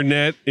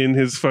hairnet in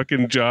his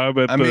fucking job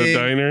at the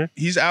diner?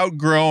 He's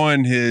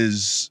outgrowing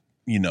his,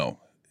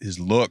 his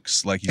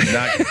looks. Like he's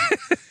not.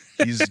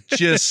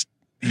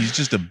 he's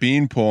just a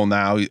beanpole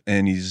now,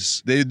 and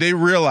they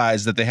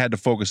realized that they had to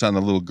focus on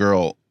the little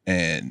girl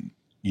and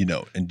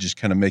just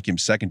kind of make him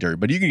secondary.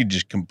 But you can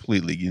just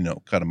completely,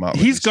 cut him out.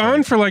 He's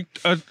gone for like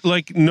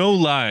no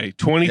lie,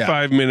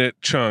 25-minute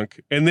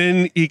chunk. And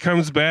then he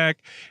comes back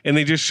and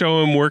they just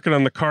show him working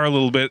on the car a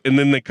little bit and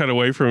then they cut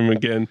away from him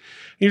again.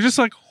 You're just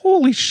like,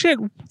 holy shit,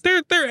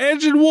 they're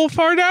edging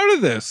Wolfhard out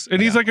of this.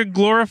 And he's like a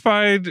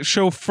glorified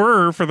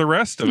chauffeur for the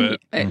rest of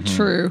it.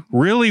 True.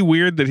 Really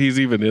weird that he's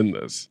even in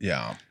this.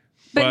 Yeah.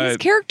 But his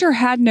character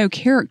had no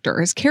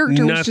character. His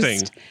character was Nothing.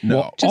 just,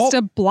 No. just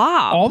a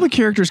blob. All the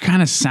characters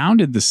kind of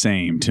sounded the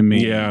same to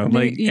me. Yeah.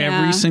 Like Yeah.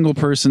 every single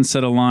person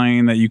said a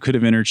line that you could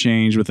have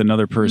interchanged with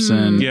another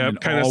person. Yeah,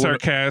 and kind of all would-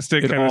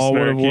 sarcastic, It kind of all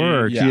would have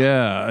snarky. worked. Yeah.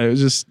 Yeah. It was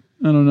just,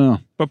 I don't know.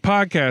 But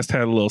podcast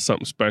had a little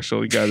something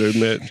special, you got to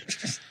admit.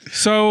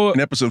 So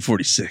In episode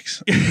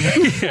 46.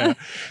 yeah.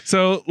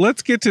 So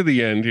let's get to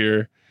the end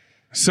here.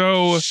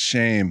 So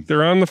Shame.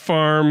 they're on the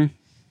farm.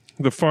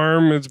 The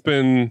farm has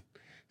been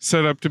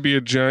set up to be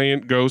a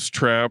giant ghost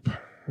trap.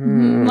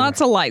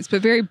 Lots of lights,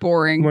 but very I'm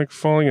boring. like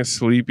falling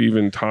asleep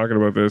even talking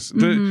about this.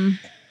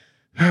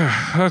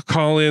 I'll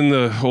call in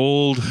the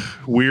old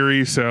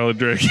weary salad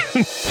dragon.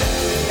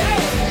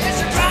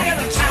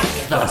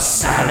 The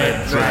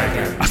Salad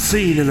Dragon. A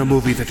scene in a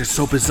movie that is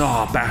so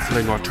bizarre,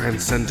 baffling, or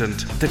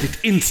transcendent that it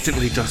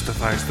instantly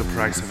justifies the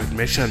price of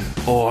admission.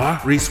 Or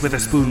Reese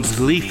Witherspoon's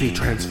leafy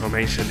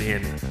transformation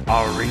in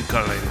A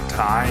Wrinkle in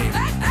Time.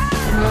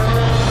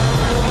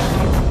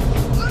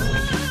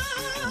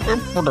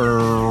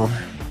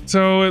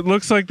 So it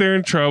looks like they're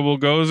in trouble.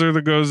 Gozer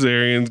the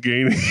Gozerians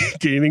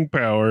gaining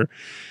power.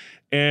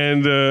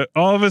 And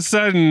all of a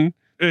sudden,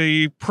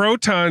 a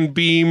proton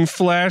beam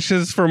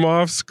flashes from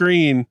off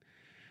screen.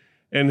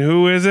 And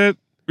who is it?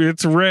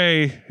 It's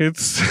Ray.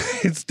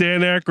 It's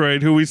Dan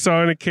Aykroyd, who we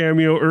saw in a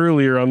cameo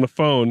earlier on the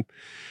phone.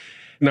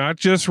 Not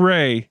just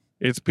Ray.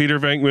 It's Peter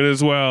Venkman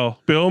as well.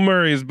 Bill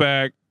Murray's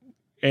back.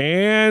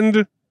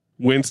 And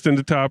Winston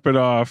to top it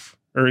off.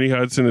 Ernie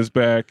Hudson is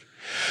back.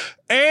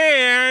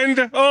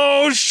 And,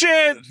 oh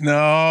shit! No.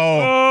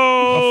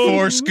 Oh, A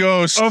Force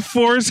Ghost. A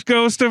Force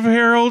Ghost of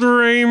Harold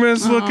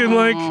Ramis looking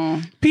like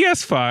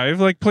PS5,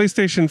 like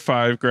PlayStation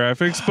 5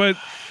 graphics, but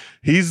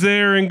he's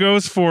there in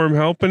ghost form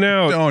helping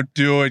out. Don't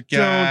do it,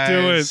 guys.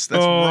 Don't do it. That's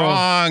Oh,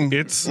 wrong.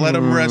 Let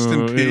him rest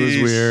in peace.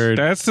 It was weird.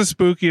 That's the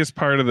spookiest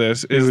part of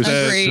this. Is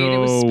that Agreed. It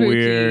was spooky.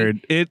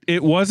 weird.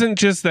 it wasn't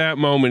just that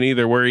moment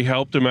either where he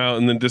helped him out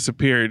and then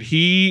disappeared.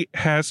 He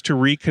has to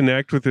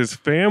reconnect with his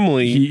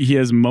family. He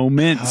has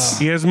moments.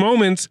 He has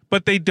moments,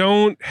 but they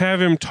don't have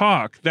him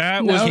talk.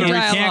 That was No the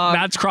dialogue.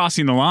 That's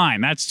crossing the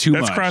line. That's too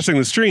That's much. crossing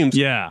the streams.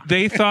 Yeah.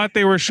 They thought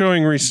they were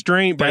showing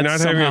restraint by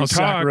That's not having somehow him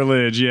talk.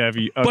 sacrilege. Yeah, if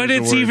he utters But the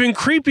it's word even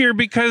even creepier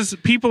because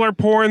people are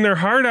pouring their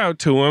heart out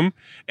to him,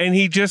 and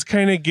he just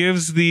kind of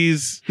gives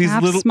these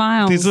Half little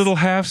smiles. these little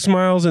half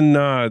smiles and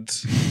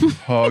nods.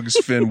 Hugs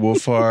Finn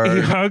Wolfhard.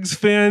 He hugs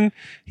Finn.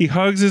 He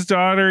hugs his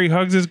daughter. He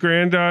hugs his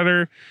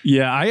granddaughter.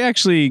 Yeah, I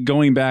actually,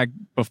 going back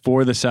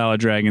before the Salad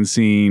Dragon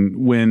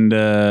scene, when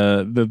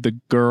the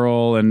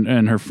girl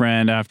and her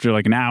friend, after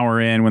like an hour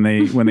in, when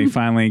they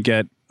finally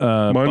get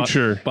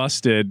Muncher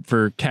busted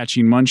for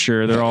catching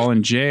Muncher, they're all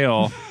in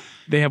jail.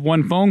 They have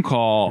one phone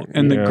call,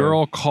 and the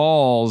girl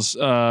calls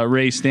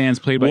Ray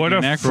Stantz, played by What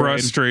Dan a Aykroyd.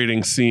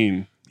 frustrating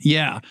scene.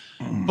 Yeah.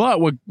 But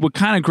what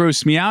kind of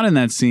grossed me out in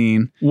that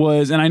scene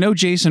was, and I know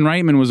Jason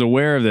Reitman was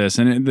aware of this,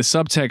 and the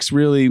subtext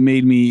really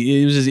made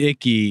me, it was just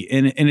icky.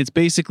 And it's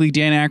basically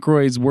Dan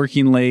Aykroyd's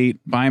working late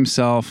by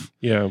himself,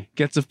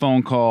 gets a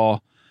phone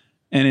call,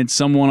 and it's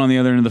someone on the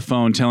other end of the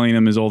phone telling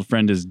him his old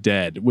friend is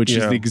dead, which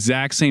is the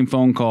exact same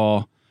phone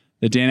call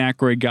that Dan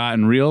Aykroyd got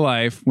in real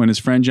life when his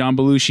friend John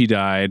Belushi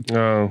died.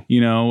 Oh.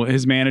 You know,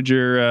 his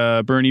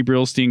manager, Bernie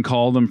Brillstein,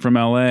 called him from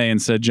LA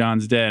and said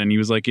John's dead. And he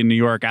was like in New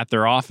York at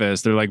their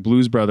office. They're like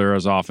Blues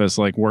Brothers office,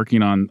 like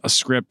working on a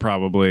script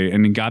probably.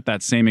 And he got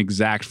that same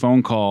exact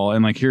phone call.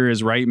 And like, here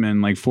is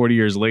Reitman, like 40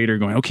 years later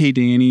going, okay,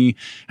 Danny,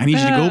 I need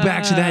you to go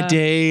back to that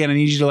day. And I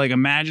need you to like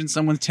imagine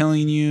someone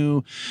telling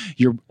you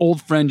your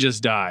old friend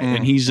just died.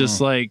 And he's just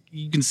like,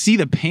 you can see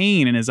the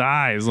pain in his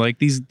eyes. Like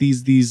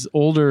these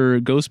older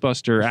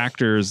Ghostbuster actors,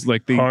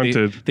 like they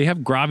have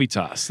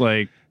gravitas.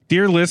 Like,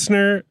 dear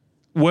listener,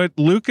 what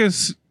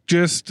Lucas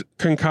just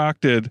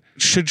concocted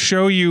should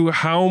show you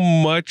how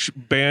much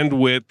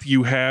bandwidth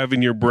you have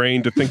in your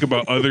brain to think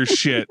about other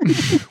shit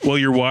while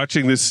you're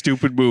watching this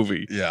stupid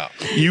movie. Yeah.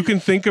 You can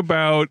think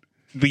about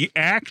the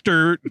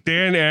actor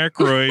Dan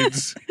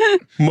Aykroyd's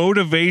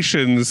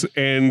motivations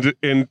and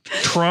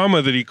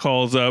trauma that he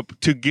calls up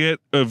to get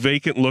a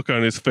vacant look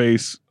on his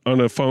face on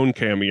a phone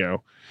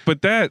cameo.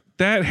 But that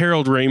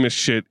Harold Ramis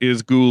shit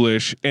is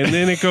ghoulish, and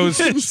then it goes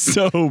it's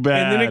so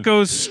bad. And then it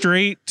goes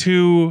straight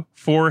to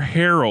For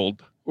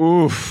Harold.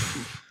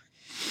 Oof.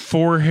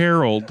 For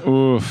Harold.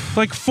 Oof.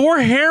 Like For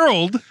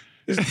Harold.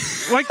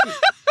 Like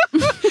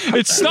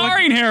it's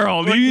starring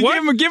Harold. Like, you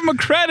what? give him a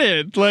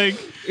credit. Like,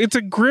 it's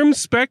a grim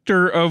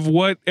specter of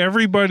what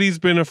everybody's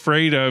been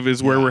afraid of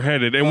is where we're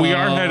headed, and we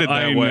are headed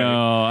that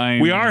way.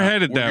 We are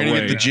headed that way. We're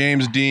gonna get the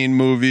James Dean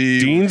movie.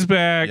 Dean's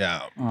back.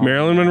 Yeah.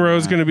 Marilyn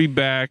Monroe's going to be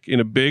back in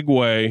a big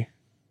way.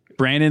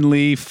 Brandon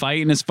Lee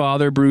fighting his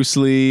father, Bruce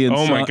Lee, and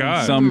my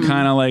God. some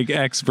kind of like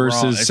X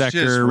versus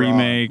Secker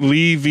remake.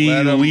 Lee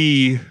v.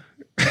 Lee.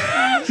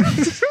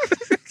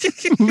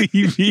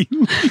 Levy.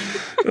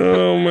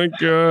 Oh my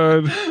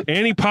God.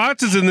 Annie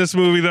Potts is in this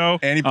movie though.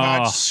 Annie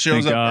Potts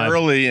shows up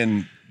early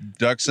and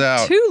ducks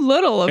out. Too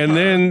little of And her.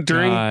 then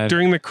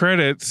during the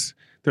credits,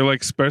 they're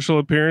like special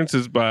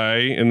appearances by,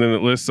 and then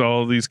it lists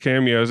all these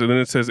cameos, and then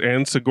it says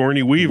and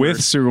Sigourney Weaver.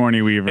 With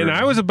Sigourney Weaver. And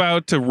I was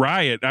about to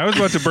riot. I was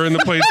about to burn the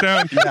place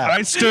down.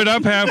 I stood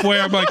up halfway.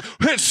 I'm like,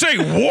 hey, say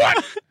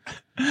what?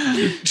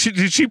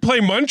 Did she play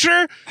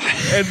Muncher?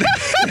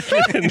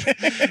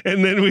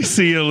 And then we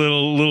see a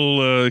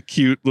little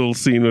cute little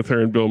scene with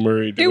her and Bill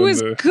Murray. It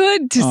was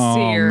good to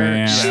see her.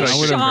 Man.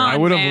 I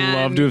would have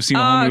loved to have seen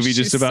a whole movie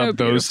just about so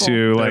those beautiful.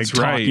 two, like That's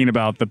right. talking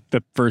about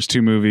the first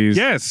two movies.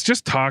 Yes,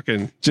 just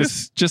talking.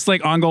 Just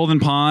like On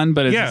Golden Pond,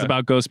 but it's just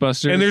about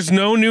Ghostbusters. And there's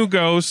no new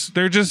ghosts.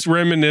 They're just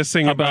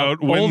reminiscing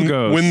about old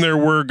ghosts. when there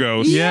were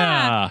ghosts.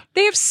 Yeah.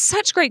 They have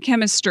such great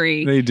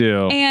chemistry. They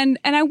do. And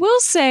I will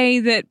say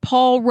that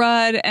Paul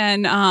Rudd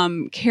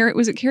and Carrie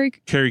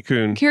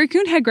Coon. Carrie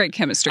Coon had great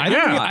chemistry.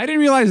 I didn't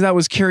realize that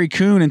was Carrie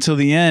Coon until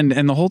the end,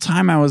 and the whole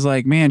time I was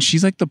like, man,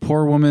 she's like the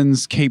poor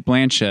woman's Kate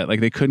Blanchett.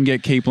 Like they couldn't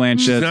get Kate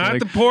Blanchett. Not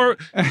the poor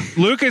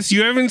Lucas.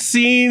 You haven't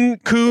seen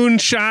Coon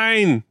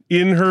shine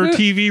in her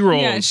TV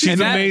role. Yeah, she's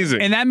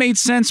amazing. And that made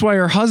sense why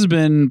her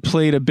husband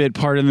played a bit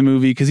part in the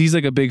movie because he's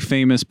like a big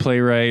famous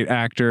playwright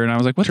actor. And I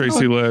was like, what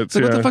Tracy Letts.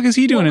 What the fuck is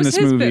he doing in this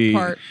movie?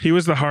 He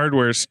was the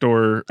hardware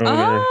store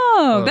owner.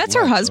 Oh, that's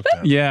her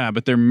husband? Yeah,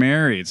 but they're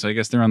married, so I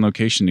guess they're on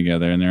location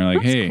together, and they're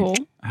like, That's hey, cool.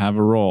 have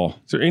a role.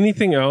 Is there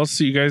anything else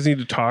that you guys need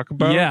to talk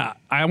about? Yeah,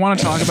 I want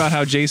to talk about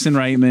how Jason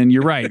Reitman,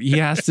 you're right, he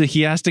has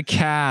to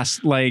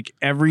cast like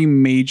every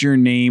major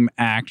name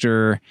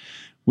actor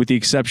with the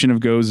exception of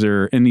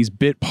Gozer in these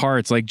bit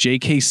parts. Like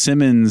J.K.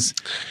 Simmons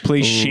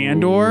plays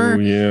Shandor,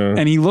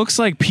 and he looks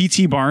like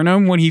P.T.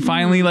 Barnum when he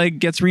finally like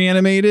gets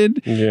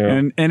reanimated.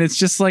 Yeah. And it's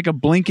just like a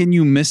blink and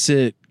you miss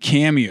it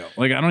cameo.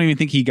 Like I don't even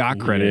think he got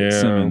credit.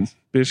 Simmons.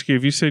 Bishke,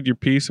 have you said your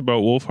piece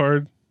about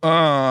Wolfhard?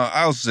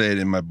 I'll say it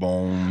in my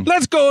bones.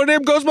 Let's go,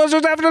 them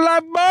Ghostbusters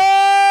Afterlife bones!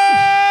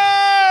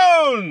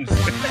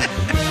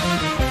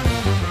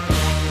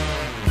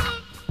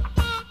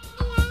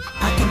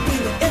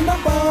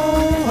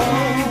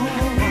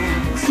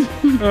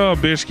 Oh,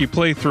 Bishke,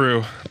 play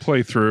through.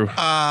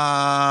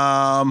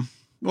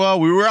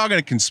 Well, we were all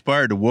going to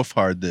conspire to woof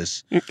hard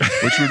this,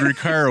 which would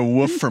require a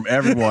woof from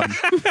everyone.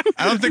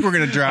 I don't think we're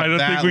going to drop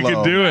that I don't think we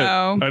can do it.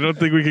 No. I don't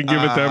think we can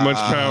give it that much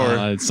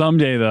power.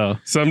 Someday, though.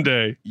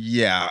 Someday.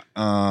 Yeah.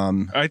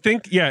 I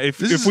think,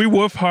 if is- we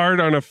woof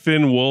hard on a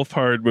Finn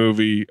Wolfhard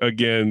movie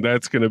again,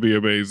 that's going to be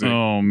amazing.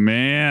 Oh,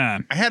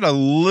 man. I had a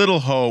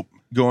little hope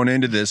going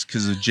into this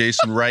because of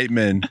Jason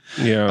Reitman.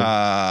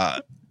 Yeah.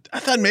 I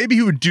thought maybe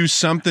he would do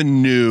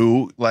something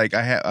new. Like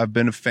I've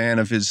been a fan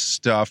of his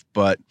stuff,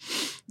 but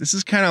this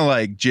is kind of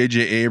like J.J.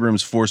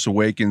 Abrams' Force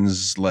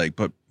Awakens,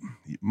 but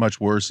much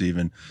worse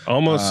even.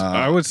 Almost,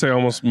 I would say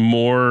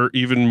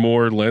even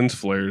more lens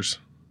flares.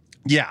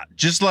 Yeah,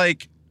 just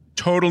like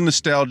total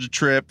nostalgia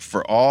trip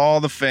for all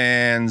the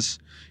fans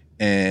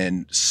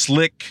and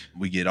slick.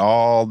 We get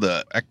all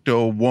the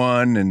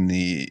Ecto-1 and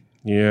the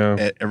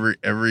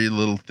every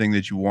little thing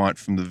that you want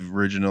from the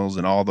originals,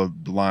 and all the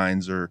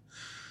lines are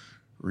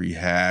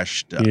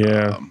rehashed.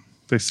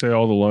 They say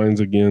all the lines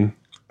again.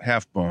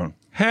 Half bone.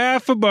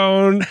 Half a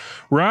bone.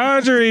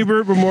 Roger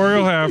Ebert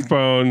Memorial Half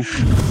Bone.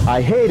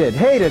 I hated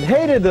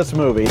this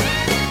movie.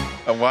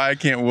 Why I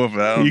can't woof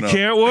it? I don't know. You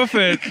can't woof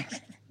it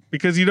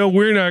because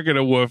we're not going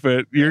to woof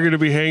it. You're going to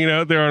be hanging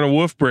out there on a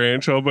woof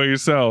branch all by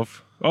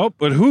yourself. Oh,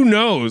 but who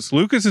knows?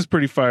 Lucas is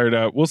pretty fired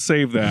up. We'll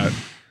save that.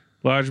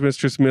 Lodge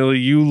Mistress Millie,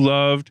 you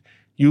loved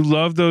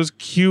those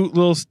cute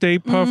little Stay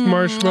Puft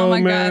Marshmallow Oh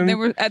my Man. God, they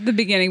were at the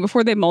beginning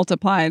before they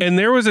multiplied. And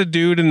there was a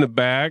dude in the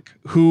back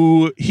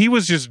who he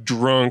was just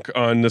drunk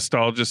on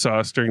nostalgia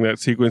sauce during that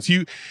sequence.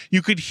 You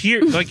could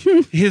hear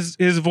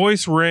his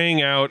voice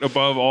rang out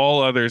above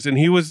all others, and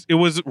it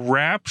was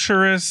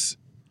rapturous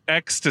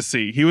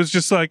ecstasy. He was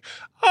just like,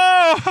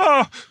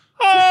 oh.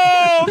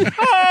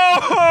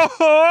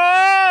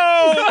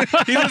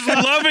 He was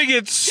loving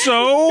it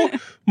so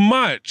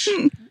much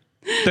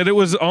that it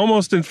was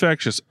almost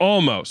infectious.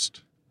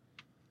 Almost.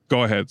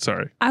 Go ahead.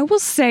 Sorry. I will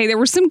say there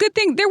were some good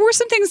things. There were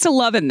some things to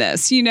love in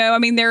this. Some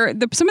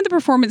of the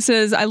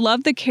performances. I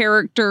love the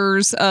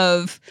characters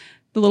of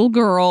the little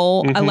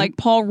girl. I like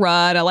Paul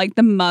Rudd. I like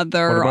the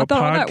mother. What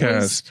about I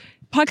thought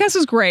podcast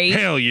was great.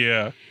 Hell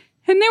yeah.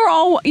 And they were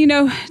all,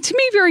 to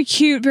me, very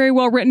cute, very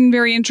well written,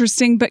 very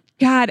interesting. But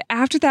God,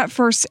 after that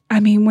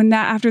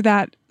after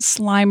that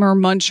Slimer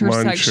Muncher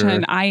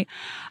section,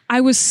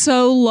 I was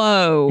so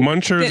low.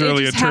 Muncher is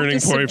really a turning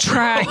point for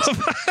all of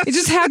us. It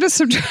just had to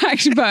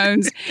subtract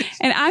bones.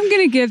 And I'm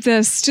going to give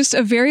this just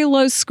a very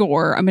low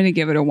score. I'm going to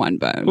give it a 1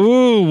 bone.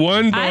 Ooh,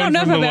 1 bone. I don't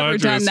know if I've ever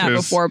done that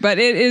before, but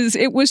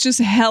it was just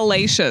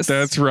hellacious.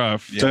 That's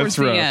rough. Towards That's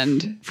rough. the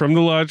end. From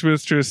the Lodge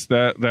Mistress,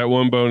 that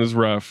 1 bone is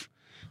rough.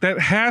 That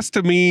has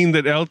to mean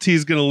that LT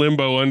is going to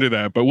limbo under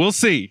that, but we'll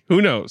see.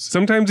 Who knows?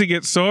 Sometimes he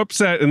gets so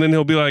upset and then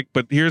he'll be like,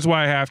 but here's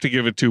why I have to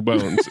give it 2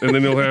 bones. And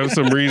then he'll have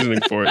some reasoning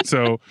for it.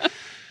 So,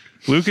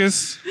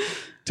 Lucas,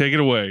 take it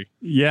away.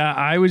 Yeah,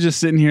 I was just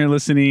sitting here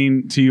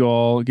listening to you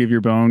all give your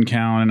bone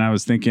count, and I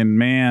was thinking,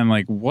 man,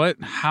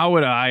 how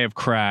would I have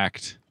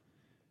cracked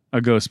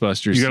a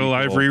Ghostbusters You got a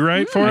live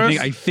rewrite for us?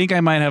 I think I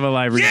might have a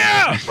live rewrite.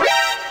 Yeah!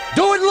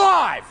 Do it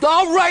live!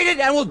 I'll write it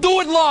and we'll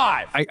do it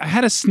live! I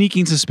had a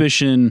sneaking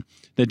suspicion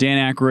that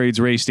Dan Aykroyd's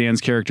Ray Stantz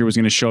character was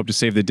going to show up to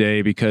save the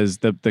day because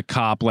the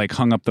cop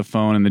hung up the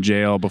phone in the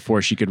jail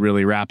before she could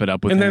really wrap it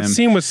up with him. And that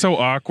scene was so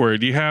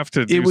awkward. You have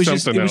to do something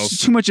else. It was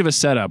just too much of a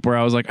setup where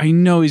I was like, I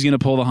know he's going to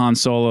pull the Han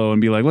Solo and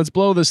be like, let's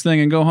blow this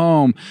thing and go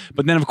home.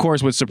 But then, of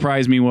course, what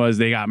surprised me was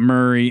they got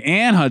Murray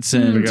and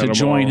Hudson to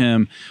join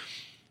him.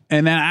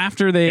 And then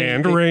after they...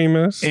 And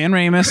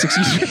Ramis,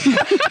 excuse me.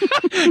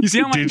 You see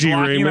how I'm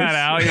blocking that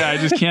out? Yeah, I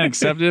just can't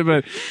accept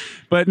it.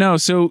 But no,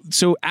 so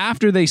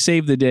after they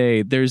save the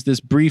day, there's this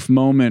brief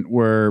moment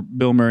where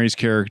Bill Murray's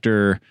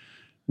character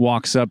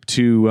walks up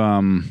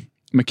to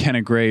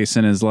McKenna Grace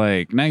and is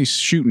like, nice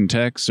shooting,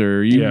 Tex,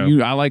 or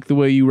I like the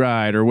way you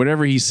ride, or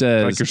whatever he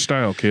says. Like your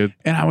style, kid.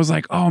 And I was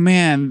like, oh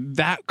man,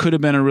 that could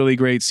have been a really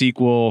great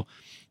sequel.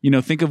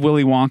 Think of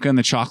Willy Wonka and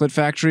the Chocolate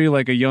Factory,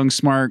 like a young,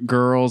 smart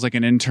girl's like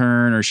an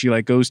intern, or she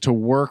goes to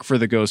work for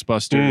the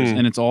Ghostbusters,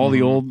 and it's all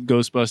the old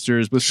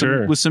Ghostbusters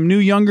with some new,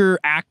 younger,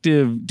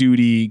 active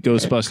duty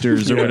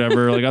Ghostbusters or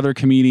whatever, like other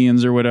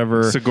comedians or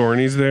whatever.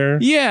 Sigourney's there.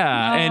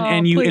 Yeah,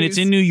 and it's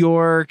in New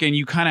York, and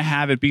you kind of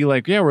have it be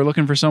like, yeah, we're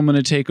looking for someone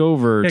to take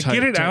over. Yeah,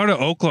 get it out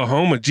of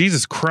Oklahoma,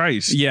 Jesus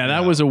Christ. Yeah,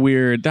 that was a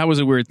weird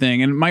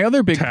thing. And my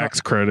other big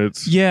tax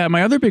credits. Yeah,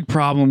 my other big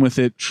problem with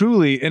it,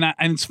 truly, and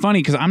it's funny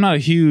because I'm not a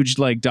huge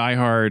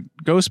diehard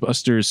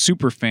Ghostbusters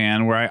super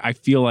fan where I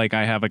feel like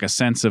I have a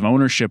sense of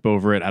ownership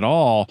over it at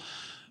all.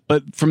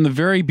 But from the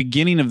very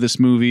beginning of this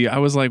movie, I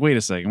was like, wait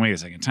a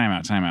second,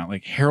 time out.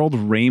 Like Harold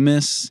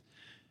Ramis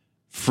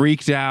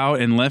freaked out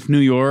and left New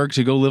York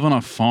to go live on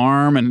a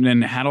farm and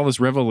then had all this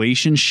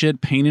Revelation shit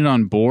painted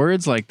on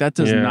boards. Like that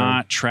does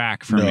not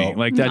track for me.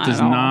 Like that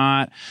does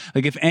not,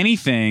 if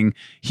anything,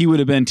 he would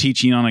have been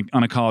teaching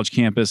on a college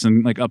campus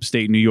in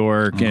upstate New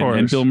York,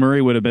 and Bill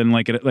Murray would have been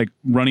like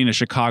running a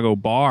Chicago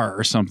bar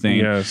or something.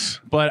 Yes.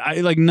 But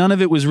none of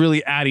it was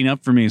really adding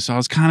up for me. So I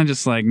was kind of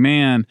just like,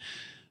 man,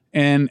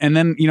 And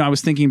then, I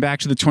was thinking back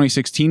to the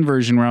 2016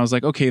 version where I was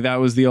like, okay, that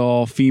was the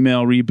all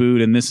female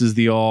reboot and this is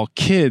the all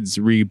kids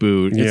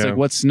reboot. It's like,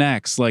 what's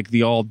next? Like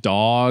the all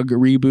dog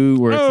reboot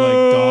where it's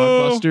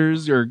like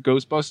Dogbusters or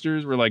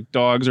Ghostbusters where like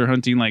dogs are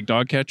hunting like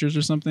dog catchers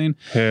or something.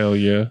 Hell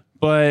yeah.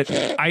 But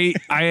I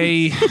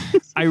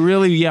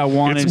really,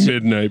 wanted it's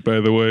midnight, by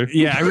the way.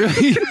 Yeah, I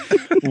really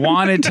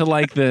wanted to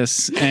like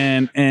this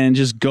and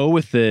just go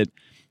with it.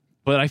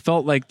 But I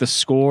felt like the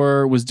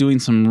score was doing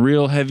some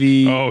real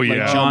heavy, like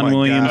John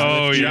Williams.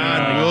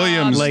 John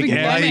Williams. Like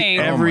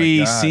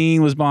every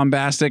scene was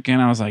bombastic,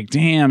 and I was like,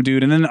 "Damn,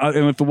 dude!" And then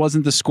if it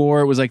wasn't the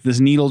score, it was like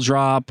this needle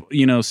drop,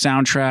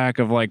 soundtrack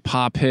of like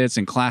pop hits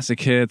and classic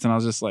hits, and I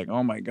was just like,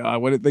 "Oh my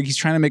god!" What? Like he's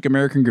trying to make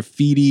American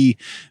Graffiti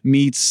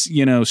meets,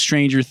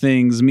 Stranger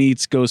Things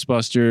meets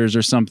Ghostbusters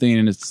or something,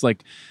 and it's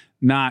like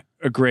not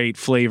a great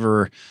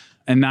flavor,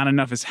 and not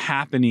enough is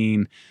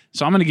happening.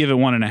 So I'm going to give it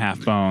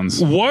 1.5 bones.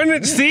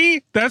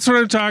 See, that's what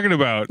I'm talking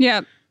about. Yeah.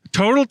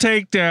 Total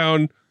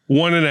takedown,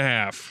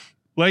 1.5.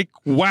 Like,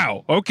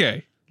 wow.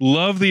 Okay.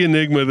 Love the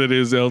enigma that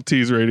is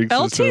LT's rating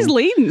system. LT's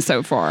leading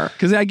so far.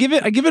 Because I give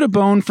it a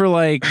bone for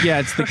like,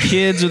 it's the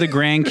kids or the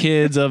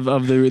grandkids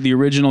of the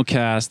original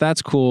cast.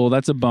 That's cool.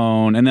 That's a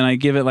bone. And then I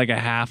give it like a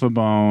half a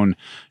bone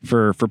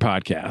for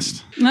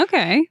podcast.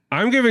 Okay.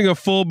 I'm giving a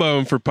full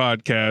bone for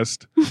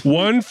podcast.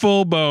 1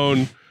 full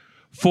bone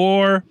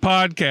for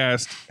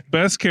podcast.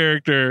 Best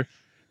character,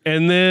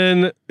 and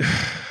then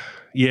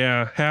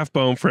half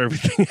bone for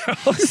everything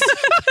else.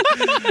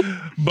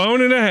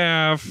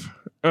 1.5.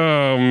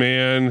 Oh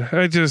man,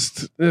 I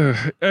just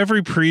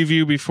every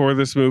preview before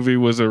this movie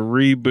was a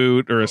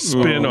reboot or a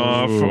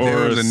spin-off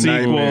or a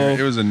sequel. Nightmare.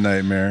 It was a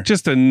nightmare.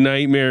 Just a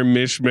nightmare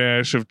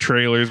mishmash of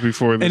trailers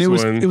before this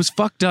and it was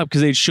fucked up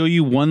because they'd show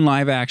you one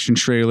live action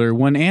trailer,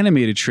 one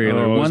animated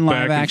trailer, one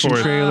live action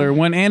trailer,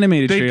 one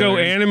animated trailer. They'd go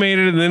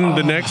animated and then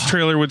the next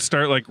trailer would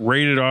start like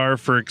rated R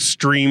for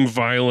extreme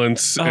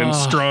violence and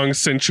strong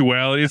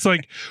sensuality. It's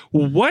like,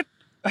 what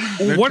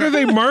are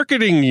they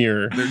marketing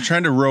here? They're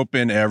trying to rope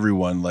in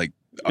everyone, like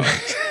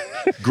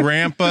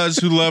grandpas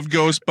who love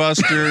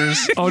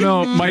Ghostbusters. Oh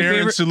no,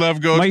 parents who love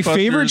Ghostbusters. My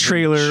favorite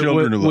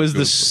trailer was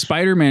the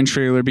Spider-Man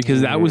trailer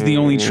because that was the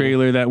only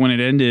trailer that when it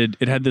ended,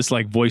 it had this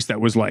like voice that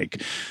was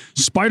like,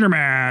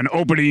 Spider-Man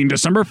opening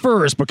December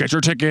 1st, but get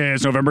your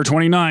tickets November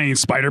 29th,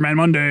 Spider-Man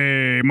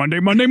Monday,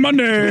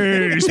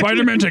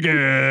 Spider-Man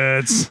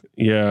tickets.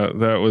 Yeah,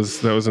 that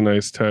was a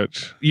nice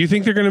touch. You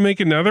think they're gonna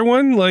make another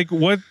one? Like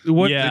what?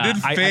 Yeah, they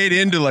did fade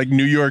into like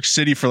New York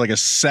City for like a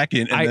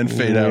second and then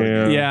fade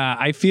out. Yeah,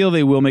 I feel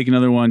they will make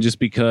another one just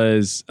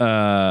because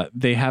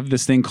they have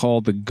this thing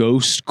called the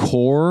Ghost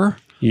Corps.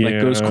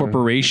 Like Ghost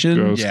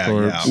Corporation,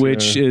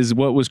 which is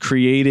what was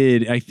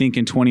created, I think,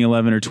 in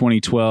 2011 or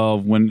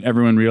 2012 when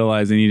everyone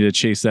realized they needed to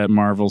chase that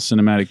Marvel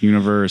Cinematic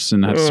Universe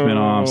and have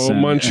spinoffs.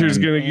 And Muncher's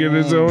going to get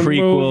his own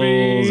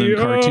prequels movie.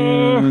 And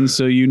cartoons.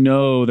 So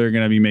they're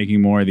going to be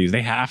making more of these.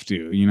 They have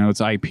to.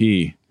 It's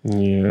IP.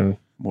 Yeah.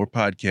 More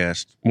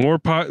podcast.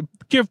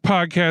 Give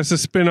podcasts a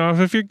spinoff.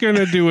 If you're going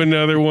to do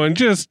another one,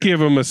 just give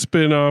them a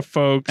spinoff,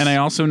 folks. And I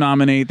also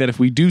nominate that if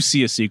we do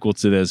see a sequel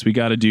to this, we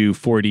got to do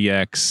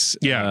 4DX.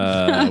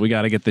 Yeah. We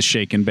got to get the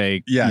shake and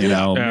bake.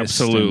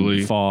 Absolutely.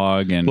 And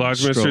fog and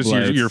Lodge Mistress,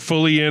 you're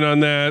fully in on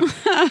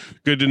that.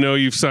 Good to know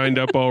you've signed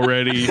up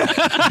already.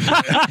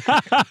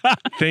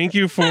 Thank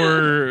you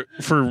for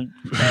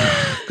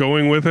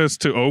going with us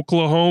to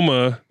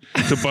Oklahoma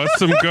to bust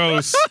some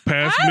ghosts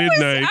past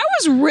midnight. I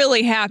was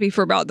really happy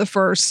for about the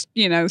first,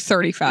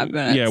 35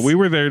 minutes. Yeah, we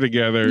were there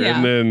together, Yeah.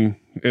 and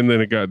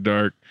then it got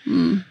dark.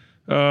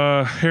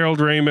 Harold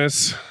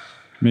Ramis,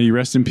 may you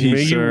rest in peace.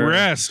 May you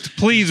rest.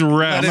 Please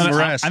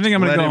rest. I think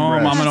I'm gonna go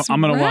home. I'm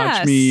gonna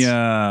watch me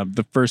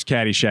the first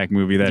Caddyshack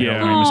movie that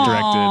Harold Ramis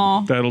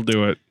directed. That'll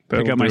do it.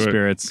 Pick up my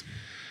spirits.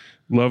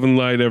 Love and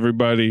light,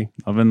 everybody.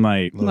 Love and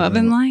light. Love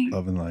and light.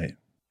 Love and light.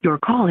 Your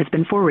call has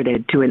been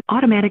forwarded to an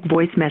automatic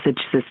voice message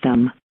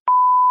system.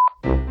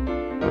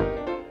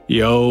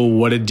 Yo,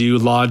 what it do,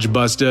 Lodge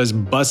Bustas?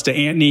 Busta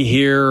Antony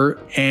here.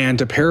 And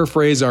to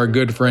paraphrase our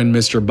good friend,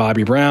 Mr.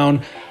 Bobby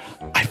Brown,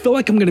 I feel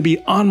like I'm going to be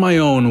on my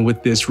own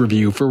with this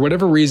review. For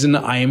whatever reason,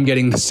 I am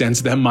getting the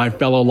sense that my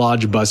fellow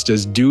Lodge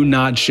Bustas do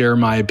not share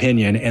my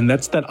opinion, and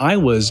that's that I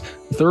was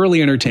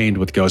thoroughly entertained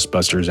with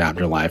Ghostbusters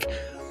Afterlife.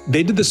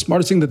 They did the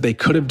smartest thing that they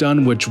could have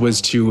done, which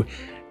was to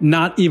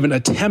not even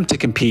attempt to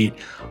compete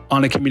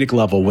on a comedic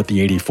level with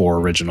the 84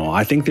 original.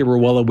 I think they were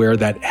well aware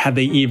that had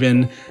they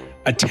even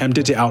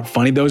attempted to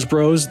out-funny those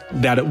bros,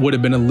 that it would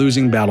have been a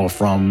losing battle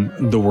from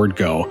the word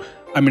go.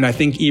 I mean, I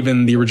think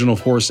even the original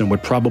foursome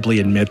would probably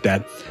admit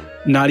that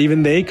not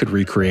even they could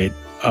recreate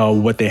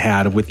what they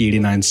had with the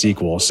 89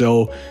 sequel.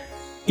 So,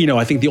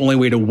 I think the only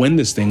way to win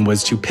this thing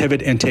was to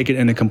pivot and take it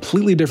in a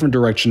completely different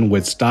direction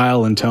with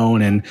style and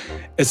tone and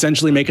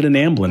essentially make it an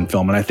Amblin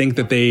film. And I think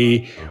that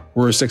they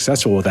were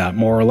successful with that,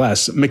 more or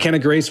less. McKenna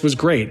Grace was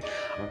great.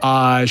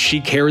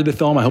 She carried the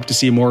film. I hope to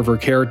see more of her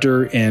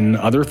character in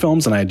other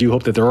films, and I do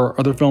hope that there are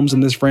other films in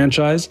this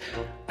franchise.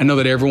 I know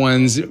that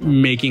everyone's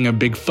making a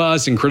big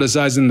fuss and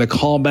criticizing the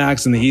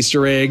callbacks and the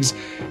Easter eggs.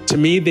 To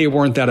me, they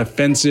weren't that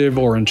offensive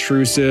or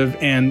intrusive.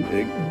 And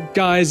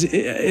guys,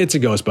 it's a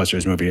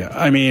Ghostbusters movie.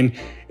 I mean,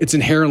 it's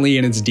inherently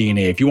in its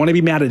DNA. If you want to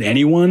be mad at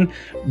anyone,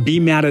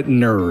 be mad at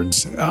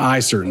nerds. I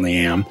certainly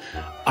am.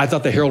 I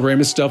thought the Harold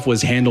Ramis stuff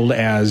was handled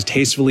as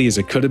tastefully as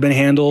it could have been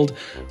handled.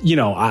 You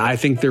know, I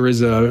think there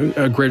is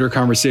a greater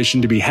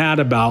conversation to be had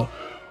about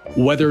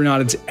whether or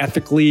not it's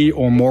ethically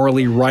or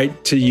morally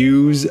right to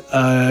use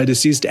a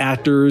deceased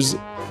actor's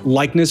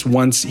likeness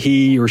once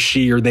he or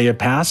she or they have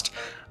passed.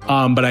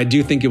 But I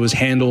do think it was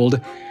handled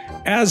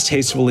as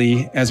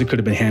tastefully as it could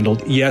have been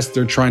handled. Yes,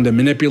 they're trying to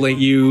manipulate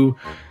you,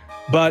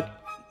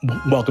 but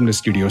welcome to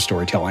studio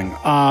storytelling.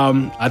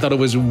 I thought it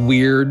was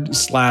weird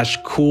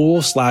 /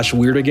 cool /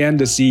 weird again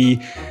to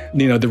see,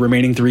 you know, the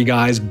remaining 3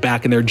 guys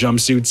back in their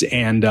jumpsuits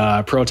and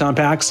proton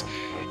packs.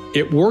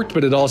 It worked,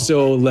 but it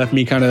also left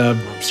me kind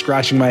of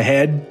scratching my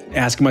head,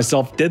 asking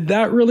myself, did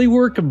that really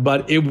work?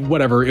 But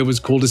whatever, it was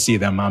cool to see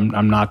them.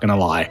 I'm not going to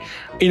lie.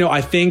 You know,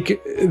 I think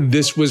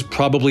this was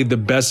probably the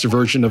best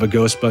version of a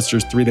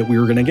Ghostbusters 3 that we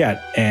were going to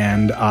get.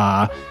 And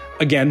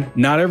again,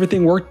 not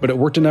everything worked, but it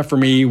worked enough for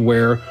me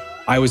where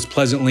I was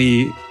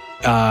pleasantly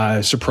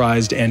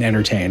surprised and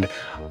entertained.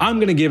 I'm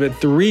going to give it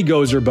 3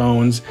 Gozer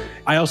Bones.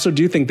 I also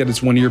do think that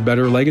it's one of your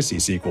better legacy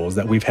sequels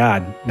that we've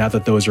had, now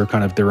that those are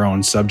kind of their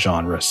own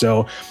subgenre.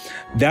 So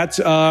that's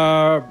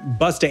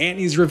Busta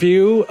Antony's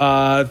review,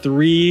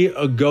 3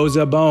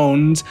 Gozer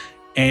Bones,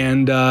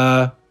 and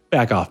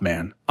back off,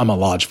 man. I'm a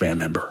Lodge fan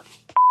member.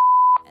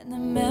 And the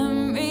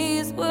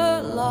memories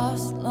were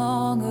lost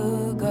long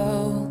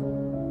ago.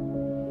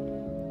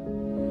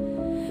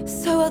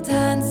 So I'll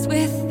dance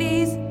with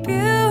these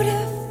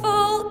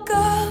beautiful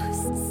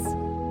ghosts.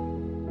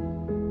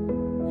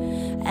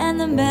 And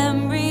the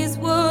memories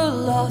were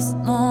lost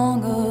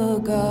long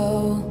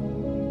ago.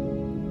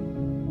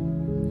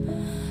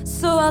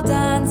 So I'll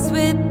dance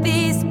with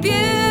these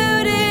beautiful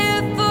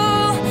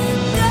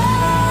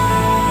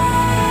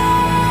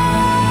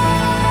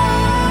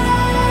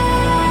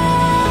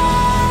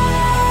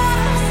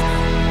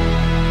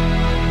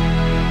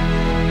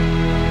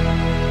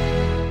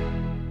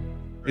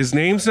His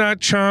name's not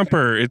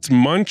Chomper, it's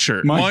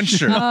Muncher.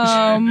 Muncher.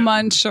 Oh,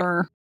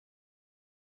 Muncher.